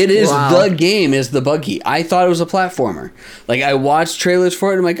 It is the game is the buggy. I thought it was a platformer. Like, I watched trailers for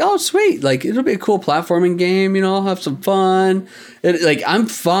it, and I'm like, oh, sweet. Like, it'll be a cool platforming game. You know, I'll have some fun. I'm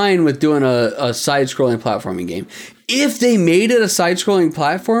fine with doing a side-scrolling platforming game. If they made it a side-scrolling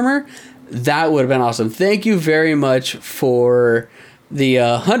platformer, that would have been awesome. Thank you very much for the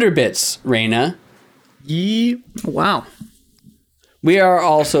 100 bits, Raina. Wow. We are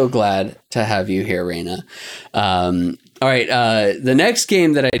also glad to have you here, Raina. All right. The next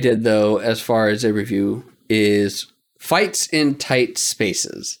game that I did, though, as far as a review, is Fights in Tight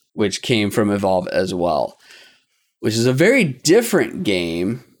Spaces, which came from Evolve as well, which is a very different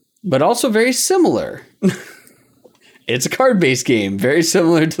game, but also very similar. It's a card-based game, very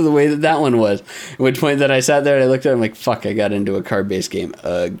similar to the way that one was. At which point that I sat there and I looked at it, I'm like, fuck, I got into a card-based game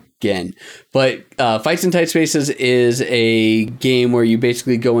again. But Fights in Tight Spaces is a game where you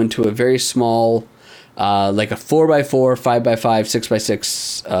basically go into a very small, like a 4x4, 5x5,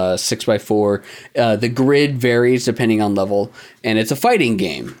 6x6, 6x4. The grid varies depending on level, and it's a fighting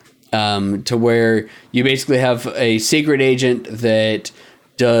game to where you basically have a secret agent that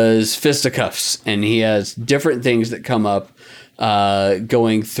does fisticuffs, and he has different things that come up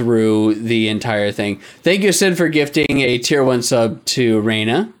going through the entire thing. Thank you, Sid, for gifting a tier 1 sub to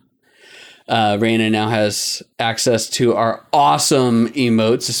Raina. Raina now has access to our awesome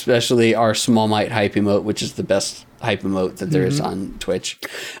emotes, especially our Small Might Hype emote, which is the best hype emote that there is on Twitch.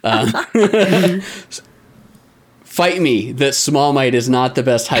 Fight me that Small Might is not the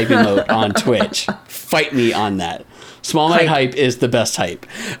best hype emote on Twitch. Fight me on that. Small Might hype is the best hype.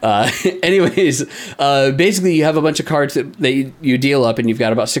 Anyways, basically you have a bunch of cards that you deal up, and you've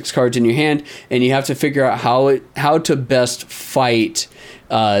got about 6 cards in your hand, and you have to figure out how to best fight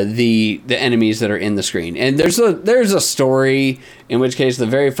the enemies that are in the screen. And there's a story, in which case the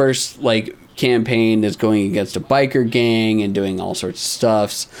very first campaign is going against a biker gang and doing all sorts of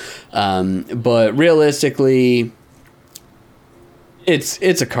stuffs. But realistically,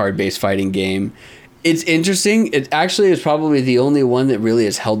 it's a card-based fighting game. It's interesting. It actually is probably the only one that really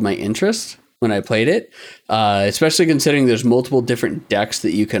has held my interest when I played it, especially considering there's multiple different decks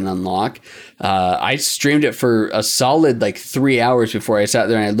that you can unlock. I streamed it for a solid 3 hours before I sat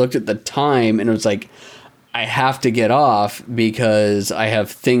there and I looked at the time, and it was like, I have to get off because I have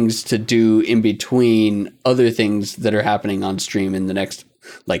things to do in between other things that are happening on stream in the next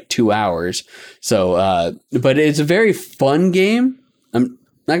 2 hours. So, but it's a very fun game. I'm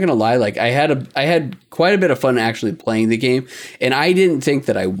not gonna lie, I had quite a bit of fun actually playing the game, and I didn't think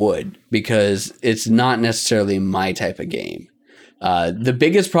that I would, because it's not necessarily my type of game. The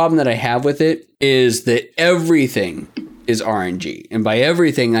biggest problem that I have with it is that everything is RNG, and by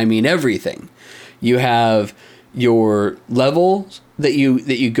everything I mean everything. You have your levels that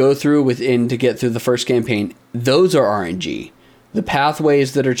you go through within to get through the first campaign. Those are RNG. The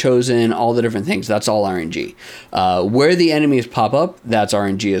pathways that are chosen, all the different things, that's all RNG. Where the enemies pop up, that's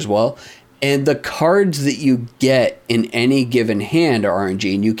RNG as well. And the cards that you get in any given hand are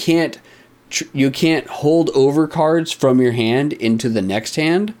RNG. And you can't hold over cards from your hand into the next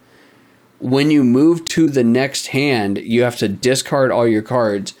hand. When you move to the next hand, you have to discard all your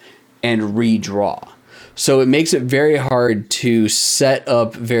cards and redraw. So it makes it very hard to set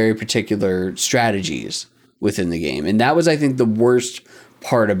up very particular strategies within the game. And that was, I think, the worst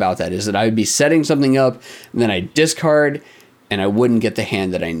part about that, is that I would be setting something up and then I discard and I wouldn't get the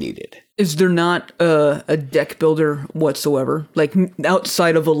hand that I needed. Is there not a deck builder whatsoever?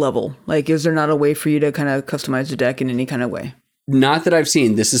 Outside of a level? Is there not a way for you to kind of customize the deck in any kind of way? Not that I've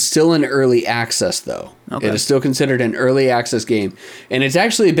seen. This is still an early access, though. Okay. It is still considered an early access game. And it's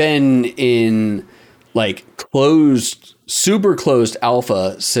actually been in super closed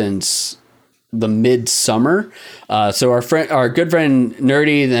alpha since the midsummer. So our good friend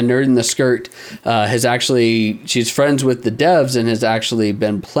Nerdy, the Nerd in the Skirt, she's friends with the devs and has actually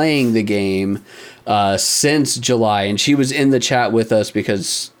been playing the game since July. And she was in the chat with us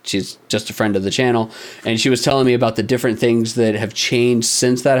because she's just a friend of the channel. And she was telling me about the different things that have changed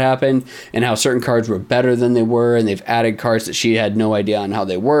since that happened, and how certain cards were better than they were. And they've added cards that she had no idea on how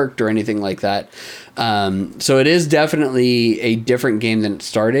they worked or anything like that. So it is definitely a different game than it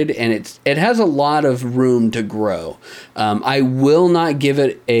started, and it has a lot of room to grow. I will not give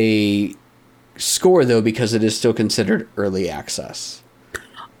it a score, though, because it is still considered early access.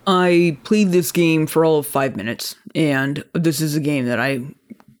 I played this game for all of 5 minutes, and this is a game that I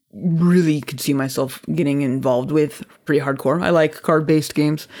really could see myself getting involved with pretty hardcore. I like card-based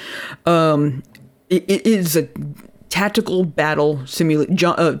games. It is a tactical battle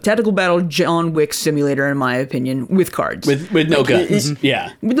John Wick simulator, in my opinion, with cards. With no guns.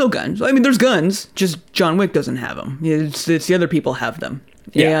 Yeah. With no guns. I mean, there's guns, just John Wick doesn't have them. It's the other people have them.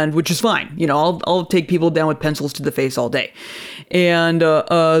 Yeah. And which is fine. I'll take people down with pencils to the face all day. And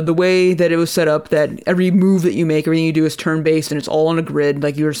the way that it was set up, that every move that you make, everything you do is turn-based, and it's all on a grid,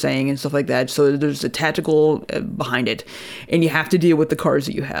 like you were saying, and stuff like that. So there's a tactical behind it, and you have to deal with the cards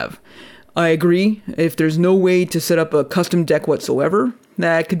that you have. I agree. If there's no way to set up a custom deck whatsoever,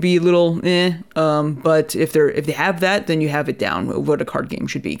 that could be a little but if they have that, then you have it down what a card game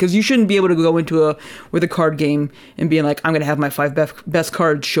should be. Because you shouldn't be able to go into a card game and being like, I'm going to have my 5 best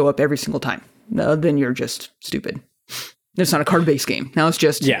cards show up every single time. No, then you're just stupid. It's not a card-based game. Now it's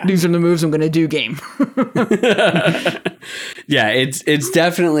just, these are the moves I'm going to do game. Yeah, it's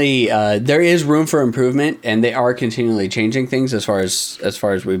definitely, there is room for improvement, and they are continually changing things as far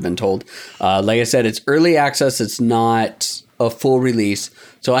as we've been told. Like I said, it's early access. It's not a full release.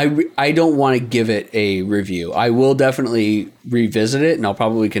 So I don't want to give it a review. I will definitely revisit it, and I'll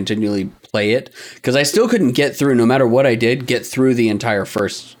probably continually play it, because I still couldn't get through, no matter what I did, get through the entire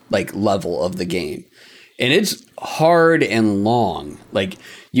first level of the game. And it's hard and long.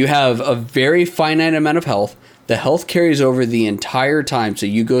 You have a very finite amount of health. The health carries over the entire time. So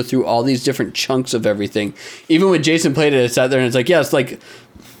you go through all these different chunks of everything. Even when Jason played it, I sat there and it's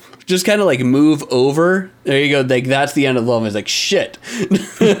just kind of move over. There you go. That's the end of the level. It's like, shit.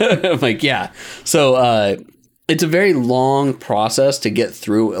 I'm like, yeah. So it's a very long process to get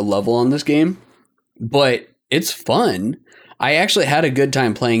through a level on this game. But it's fun. I actually had a good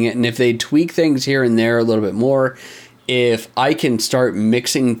time playing it, and if they tweak things here and there a little bit more, if I can start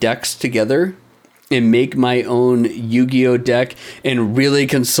mixing decks together and make my own Yu-Gi-Oh deck and really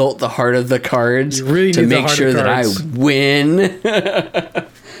consult the heart of the cards to make sure that I win,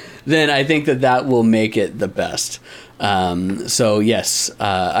 then I think that will make it the best. So yes,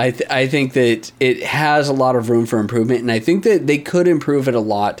 I think that it has a lot of room for improvement, and I think that they could improve it a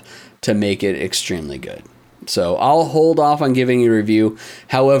lot to make it extremely good. So I'll hold off on giving you a review.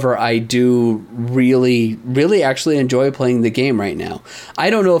 However, I do really, really actually enjoy playing the game right now.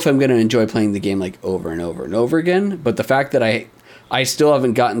 I don't know if I'm going to enjoy playing the game like over and over and over again, but the fact that I still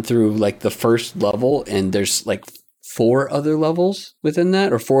haven't gotten through like the first level, and there's like 4 other levels within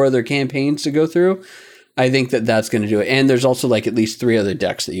that, or 4 other campaigns to go through, I think that's going to do it. And there's also like at least 3 other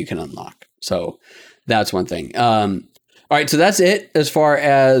decks that you can unlock. So that's one thing. All right, so that's it as far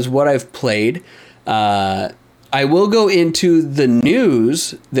as what I've played. I will go into the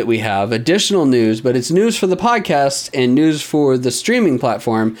news that we have, additional news, but it's news for the podcast and news for the streaming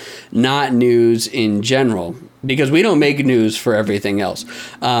platform, not news in general, because we don't make news for everything else.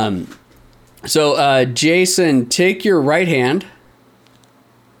 So Jason, take your right hand.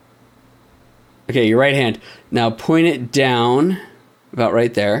 Okay, your right hand. Now point it down, about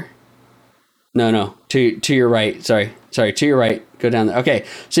right there. No, to your right. Sorry, to your right. Go down there. Okay,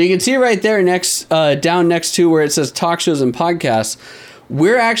 so you can see right there down next to where it says talk shows and podcasts,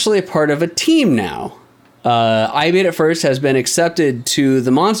 we're actually a part of a team now. I Made It First has been accepted to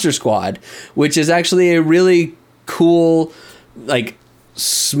the Monster Squad, which is actually a really cool, like,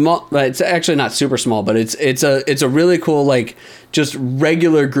 small, it's actually not super small, but it's a really cool, like, just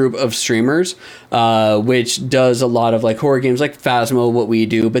regular group of streamers, which does a lot of like horror games like Phasmo, what we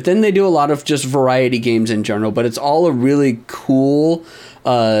do, but then they do a lot of just variety games in general, but it's all a really cool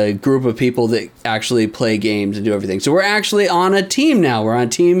group of people that actually play games and do everything. So we're actually on a team now. We're on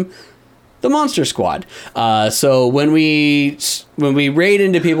team the Monster Squad. So when we raid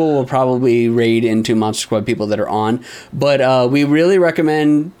into people, we'll probably raid into Monster Squad people that are on. But we really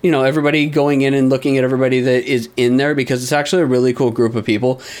recommend, everybody going in and looking at everybody that is in there, because it's actually a really cool group of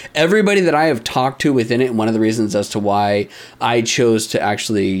people. Everybody that I have talked to within it, and one of the reasons as to why I chose to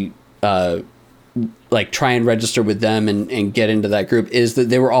actually like try and register with them and get into that group, is that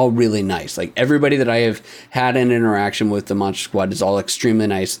they were all really nice. Like everybody that I have had an interaction with the Monster Squad is all extremely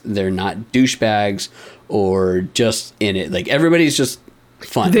nice. They're not douchebags or just in it. Like everybody's just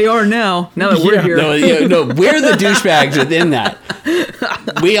fun. They are now that we're here. No, we're the douchebags within that.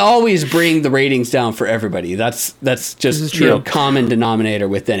 We always bring the ratings down for everybody. That's just common denominator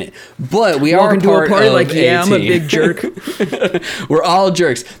within it. But we are part of a party like, I'm a big jerk. We're all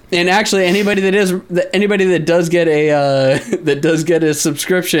jerks. And actually, anybody that does get a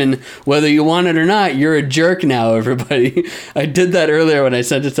subscription, whether you want it or not, you're a jerk now. Everybody, I did that earlier when I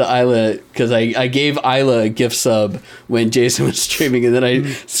sent it to Isla, because I gave Isla a gift sub when Jason was streaming, and then I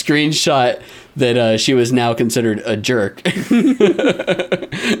screenshot that she was now considered a jerk when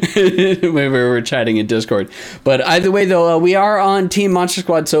we were chatting in Discord. But either way, though, we are on Team Monster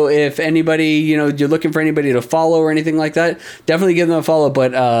Squad, so if anybody, you're looking for anybody to follow or anything like that, definitely give them a follow.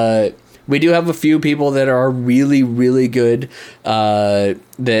 But we do have a few people that are really, really good that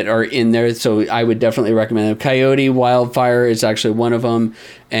are in there, so I would definitely recommend them. Coyote Wildfire is actually one of them,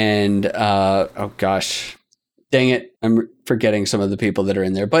 and oh gosh, dang it, I'm forgetting some of the people that are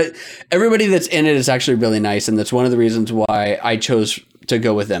in there. But everybody that's in it is actually really nice, and that's one of the reasons why I chose to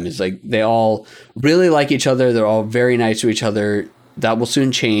go with them. Is like they all really like each other. They're all very nice to each other. That will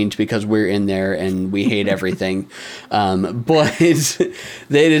soon change because we're in there and we hate everything. But it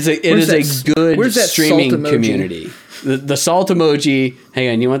is a good streaming community. The salt emoji. Hang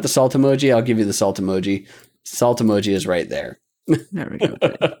on, you want the salt emoji? I'll give you the salt emoji. Salt emoji is right there. There we go.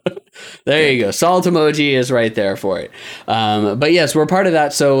 There you go. Salt emoji is right there for it. But yes, we're part of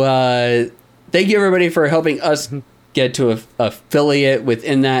that. So thank you everybody for helping us get to affiliate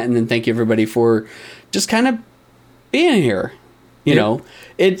within that, and then thank you everybody for just kind of being here. You know,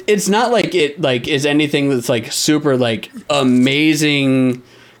 it's not like it like is anything that's like super like amazing,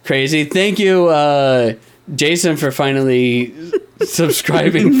 crazy. Thank you, Jason, for finally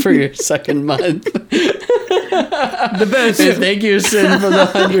subscribing for your second month. The best. And thank you, Sin, for the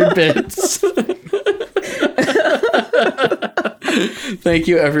 100 bits. Thank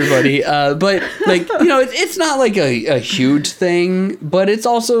you, everybody. But like, it's not like a huge thing, but it's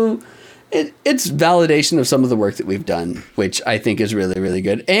also it's validation of some of the work that we've done, which I think is really, really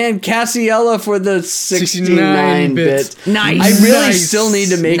good. And Cassiella for the 69 bits. Nice. I really still need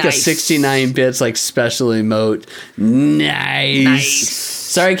to make a 69 bits like special emote. Nice.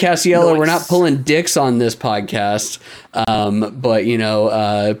 Sorry, Cassiella, we're not pulling dicks on this podcast. But, you know,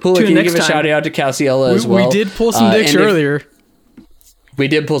 Pula, can you give a shout out to Cassiella as well? We did pull some dicks earlier. We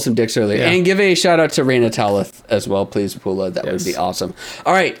did pull some dicks earlier. Yeah. And give a shout out to Raina Talith as well, please, Pula. That would be awesome.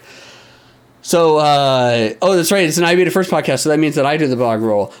 All right. So, that's right. It's an I Beat It First podcast, so that means that I do the blog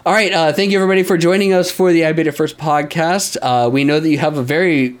roll. All right. Thank you, everybody, for joining us for the I Beat It First podcast. We know that you have a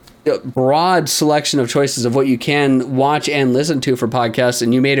very broad selection of choices of what you can watch and listen to for podcasts,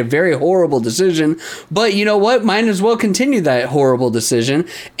 and you made a very horrible decision, but you know what, might as well continue that horrible decision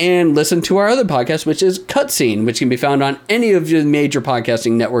and listen to our other podcast, which is Cutscene, which can be found on any of the major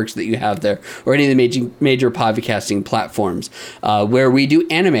podcasting networks that you have there, or any of the major podcasting platforms, where we do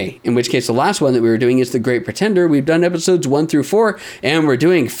anime, in which case the last one that we were doing is The Great Pretender. We've done episodes 1 through 4, and we're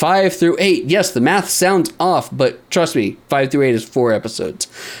doing 5 through 8. Yes, the math sounds off, but trust me, 5 through 8 is 4 episodes.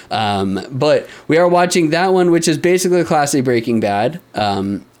 But we are watching that one, which is basically classically Breaking Bad,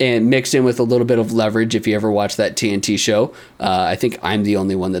 and mixed in with a little bit of Leverage. If you ever watch that TNT show, I think I'm the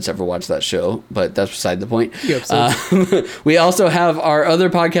only one that's ever watched that show, but that's beside the point. We also have our other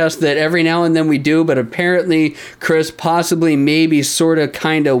podcast that every now and then we do, but apparently Chris possibly, maybe, sort of,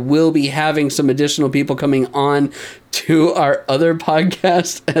 kind of will be having some additional people coming on to our other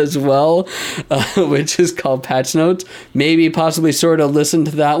podcast as well, which is called Patch Notes. Maybe possibly sort of listen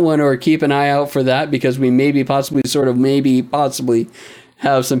to that one or keep an eye out for that, because we maybe possibly sort of maybe possibly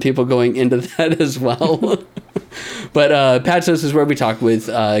have some people going into that as well. But Patch Notes is where we talk with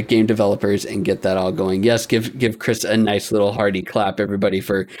game developers and get that all going. Yes, give Chris a nice little hearty clap, everybody,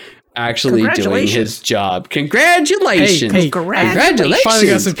 for actually doing his job. Congratulations! Hey, congratulations! Finally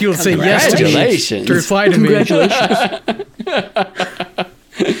got some people to say yes to me, to reply to me. Congratulations.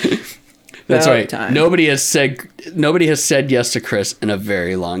 That's right. Time. Nobody has said yes to Chris in a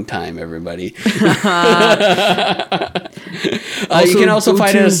very long time, everybody. You can also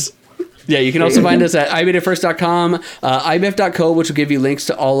find us. Yeah, you can also find us at ibeatitfirst.com, ibif.co, which will give you links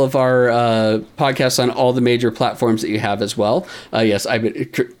to all of our podcasts on all the major platforms that you have as well. Yes,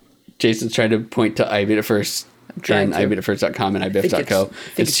 Jason's trying to point to I Beat It First and ibeatitfirst.com and ibif.co.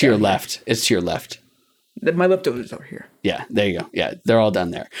 It's to your left. It's to your left. My leftovers over here. Yeah, there you go. Yeah, they're all done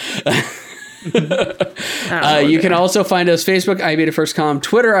there. You can also find us Facebook, iBeatItFirst.com,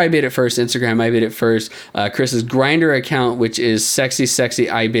 Twitter, iBeatItFirst, Instagram, iBeatItFirst, Chris's Grindr account, which is sexy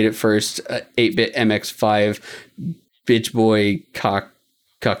iBeatItFirst, 8-bit MX5, bitch boy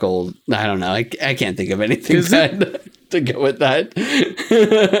cuckold. I don't know. I can't think of anything to go with that.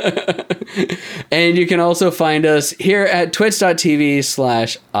 And you can also find us here at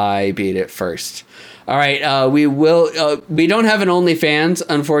twitch.tv/iBeatItFirst. All right, we don't have an OnlyFans,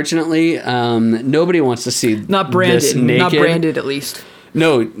 unfortunately. Nobody wants to see not branded, this naked. Not branded, at least.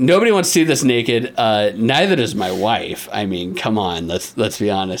 No, nobody wants to see this naked. Neither does my wife. I mean, come on, let's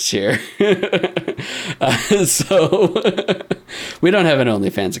be honest here. So we don't have an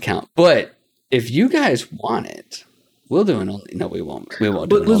OnlyFans account, but if you guys want it, we'll do an only. No, we won't. We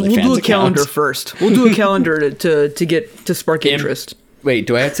won't do an OnlyFans account. We'll do a calendar first. We'll do a calendar to spark interest. Wait,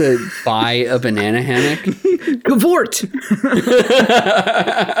 do I have to buy a banana hammock? Cavort!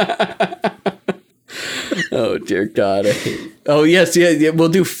 Oh, dear God. Oh, yes. Yeah, we'll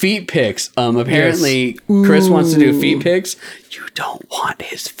do feet pics. Apparently, yes. Chris wants to do feet pics. You don't want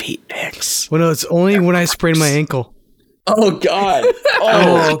his feet pics. Well, no, it's only when I sprain my ankle. Oh, God.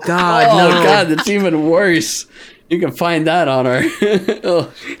 Oh, God. Oh, no. God. That's even worse. You can find that on our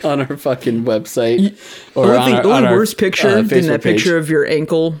fucking website. Or the only worst picture than that picture of your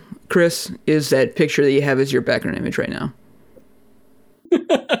ankle, Chris, is that picture that you have as your background image right now.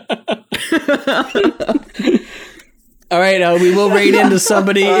 All right, we will raid into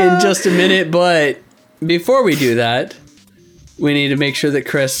somebody in just a minute, but before we do that, we need to make sure that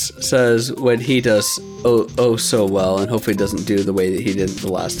Chris says what he does so well, and hopefully doesn't do the way that he did the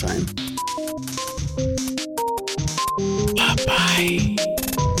last time. Bye-bye.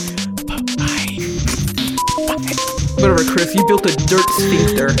 Whatever, Chris, you built a dirt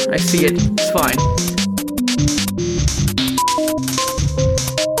sphincter. I see it. It's fine.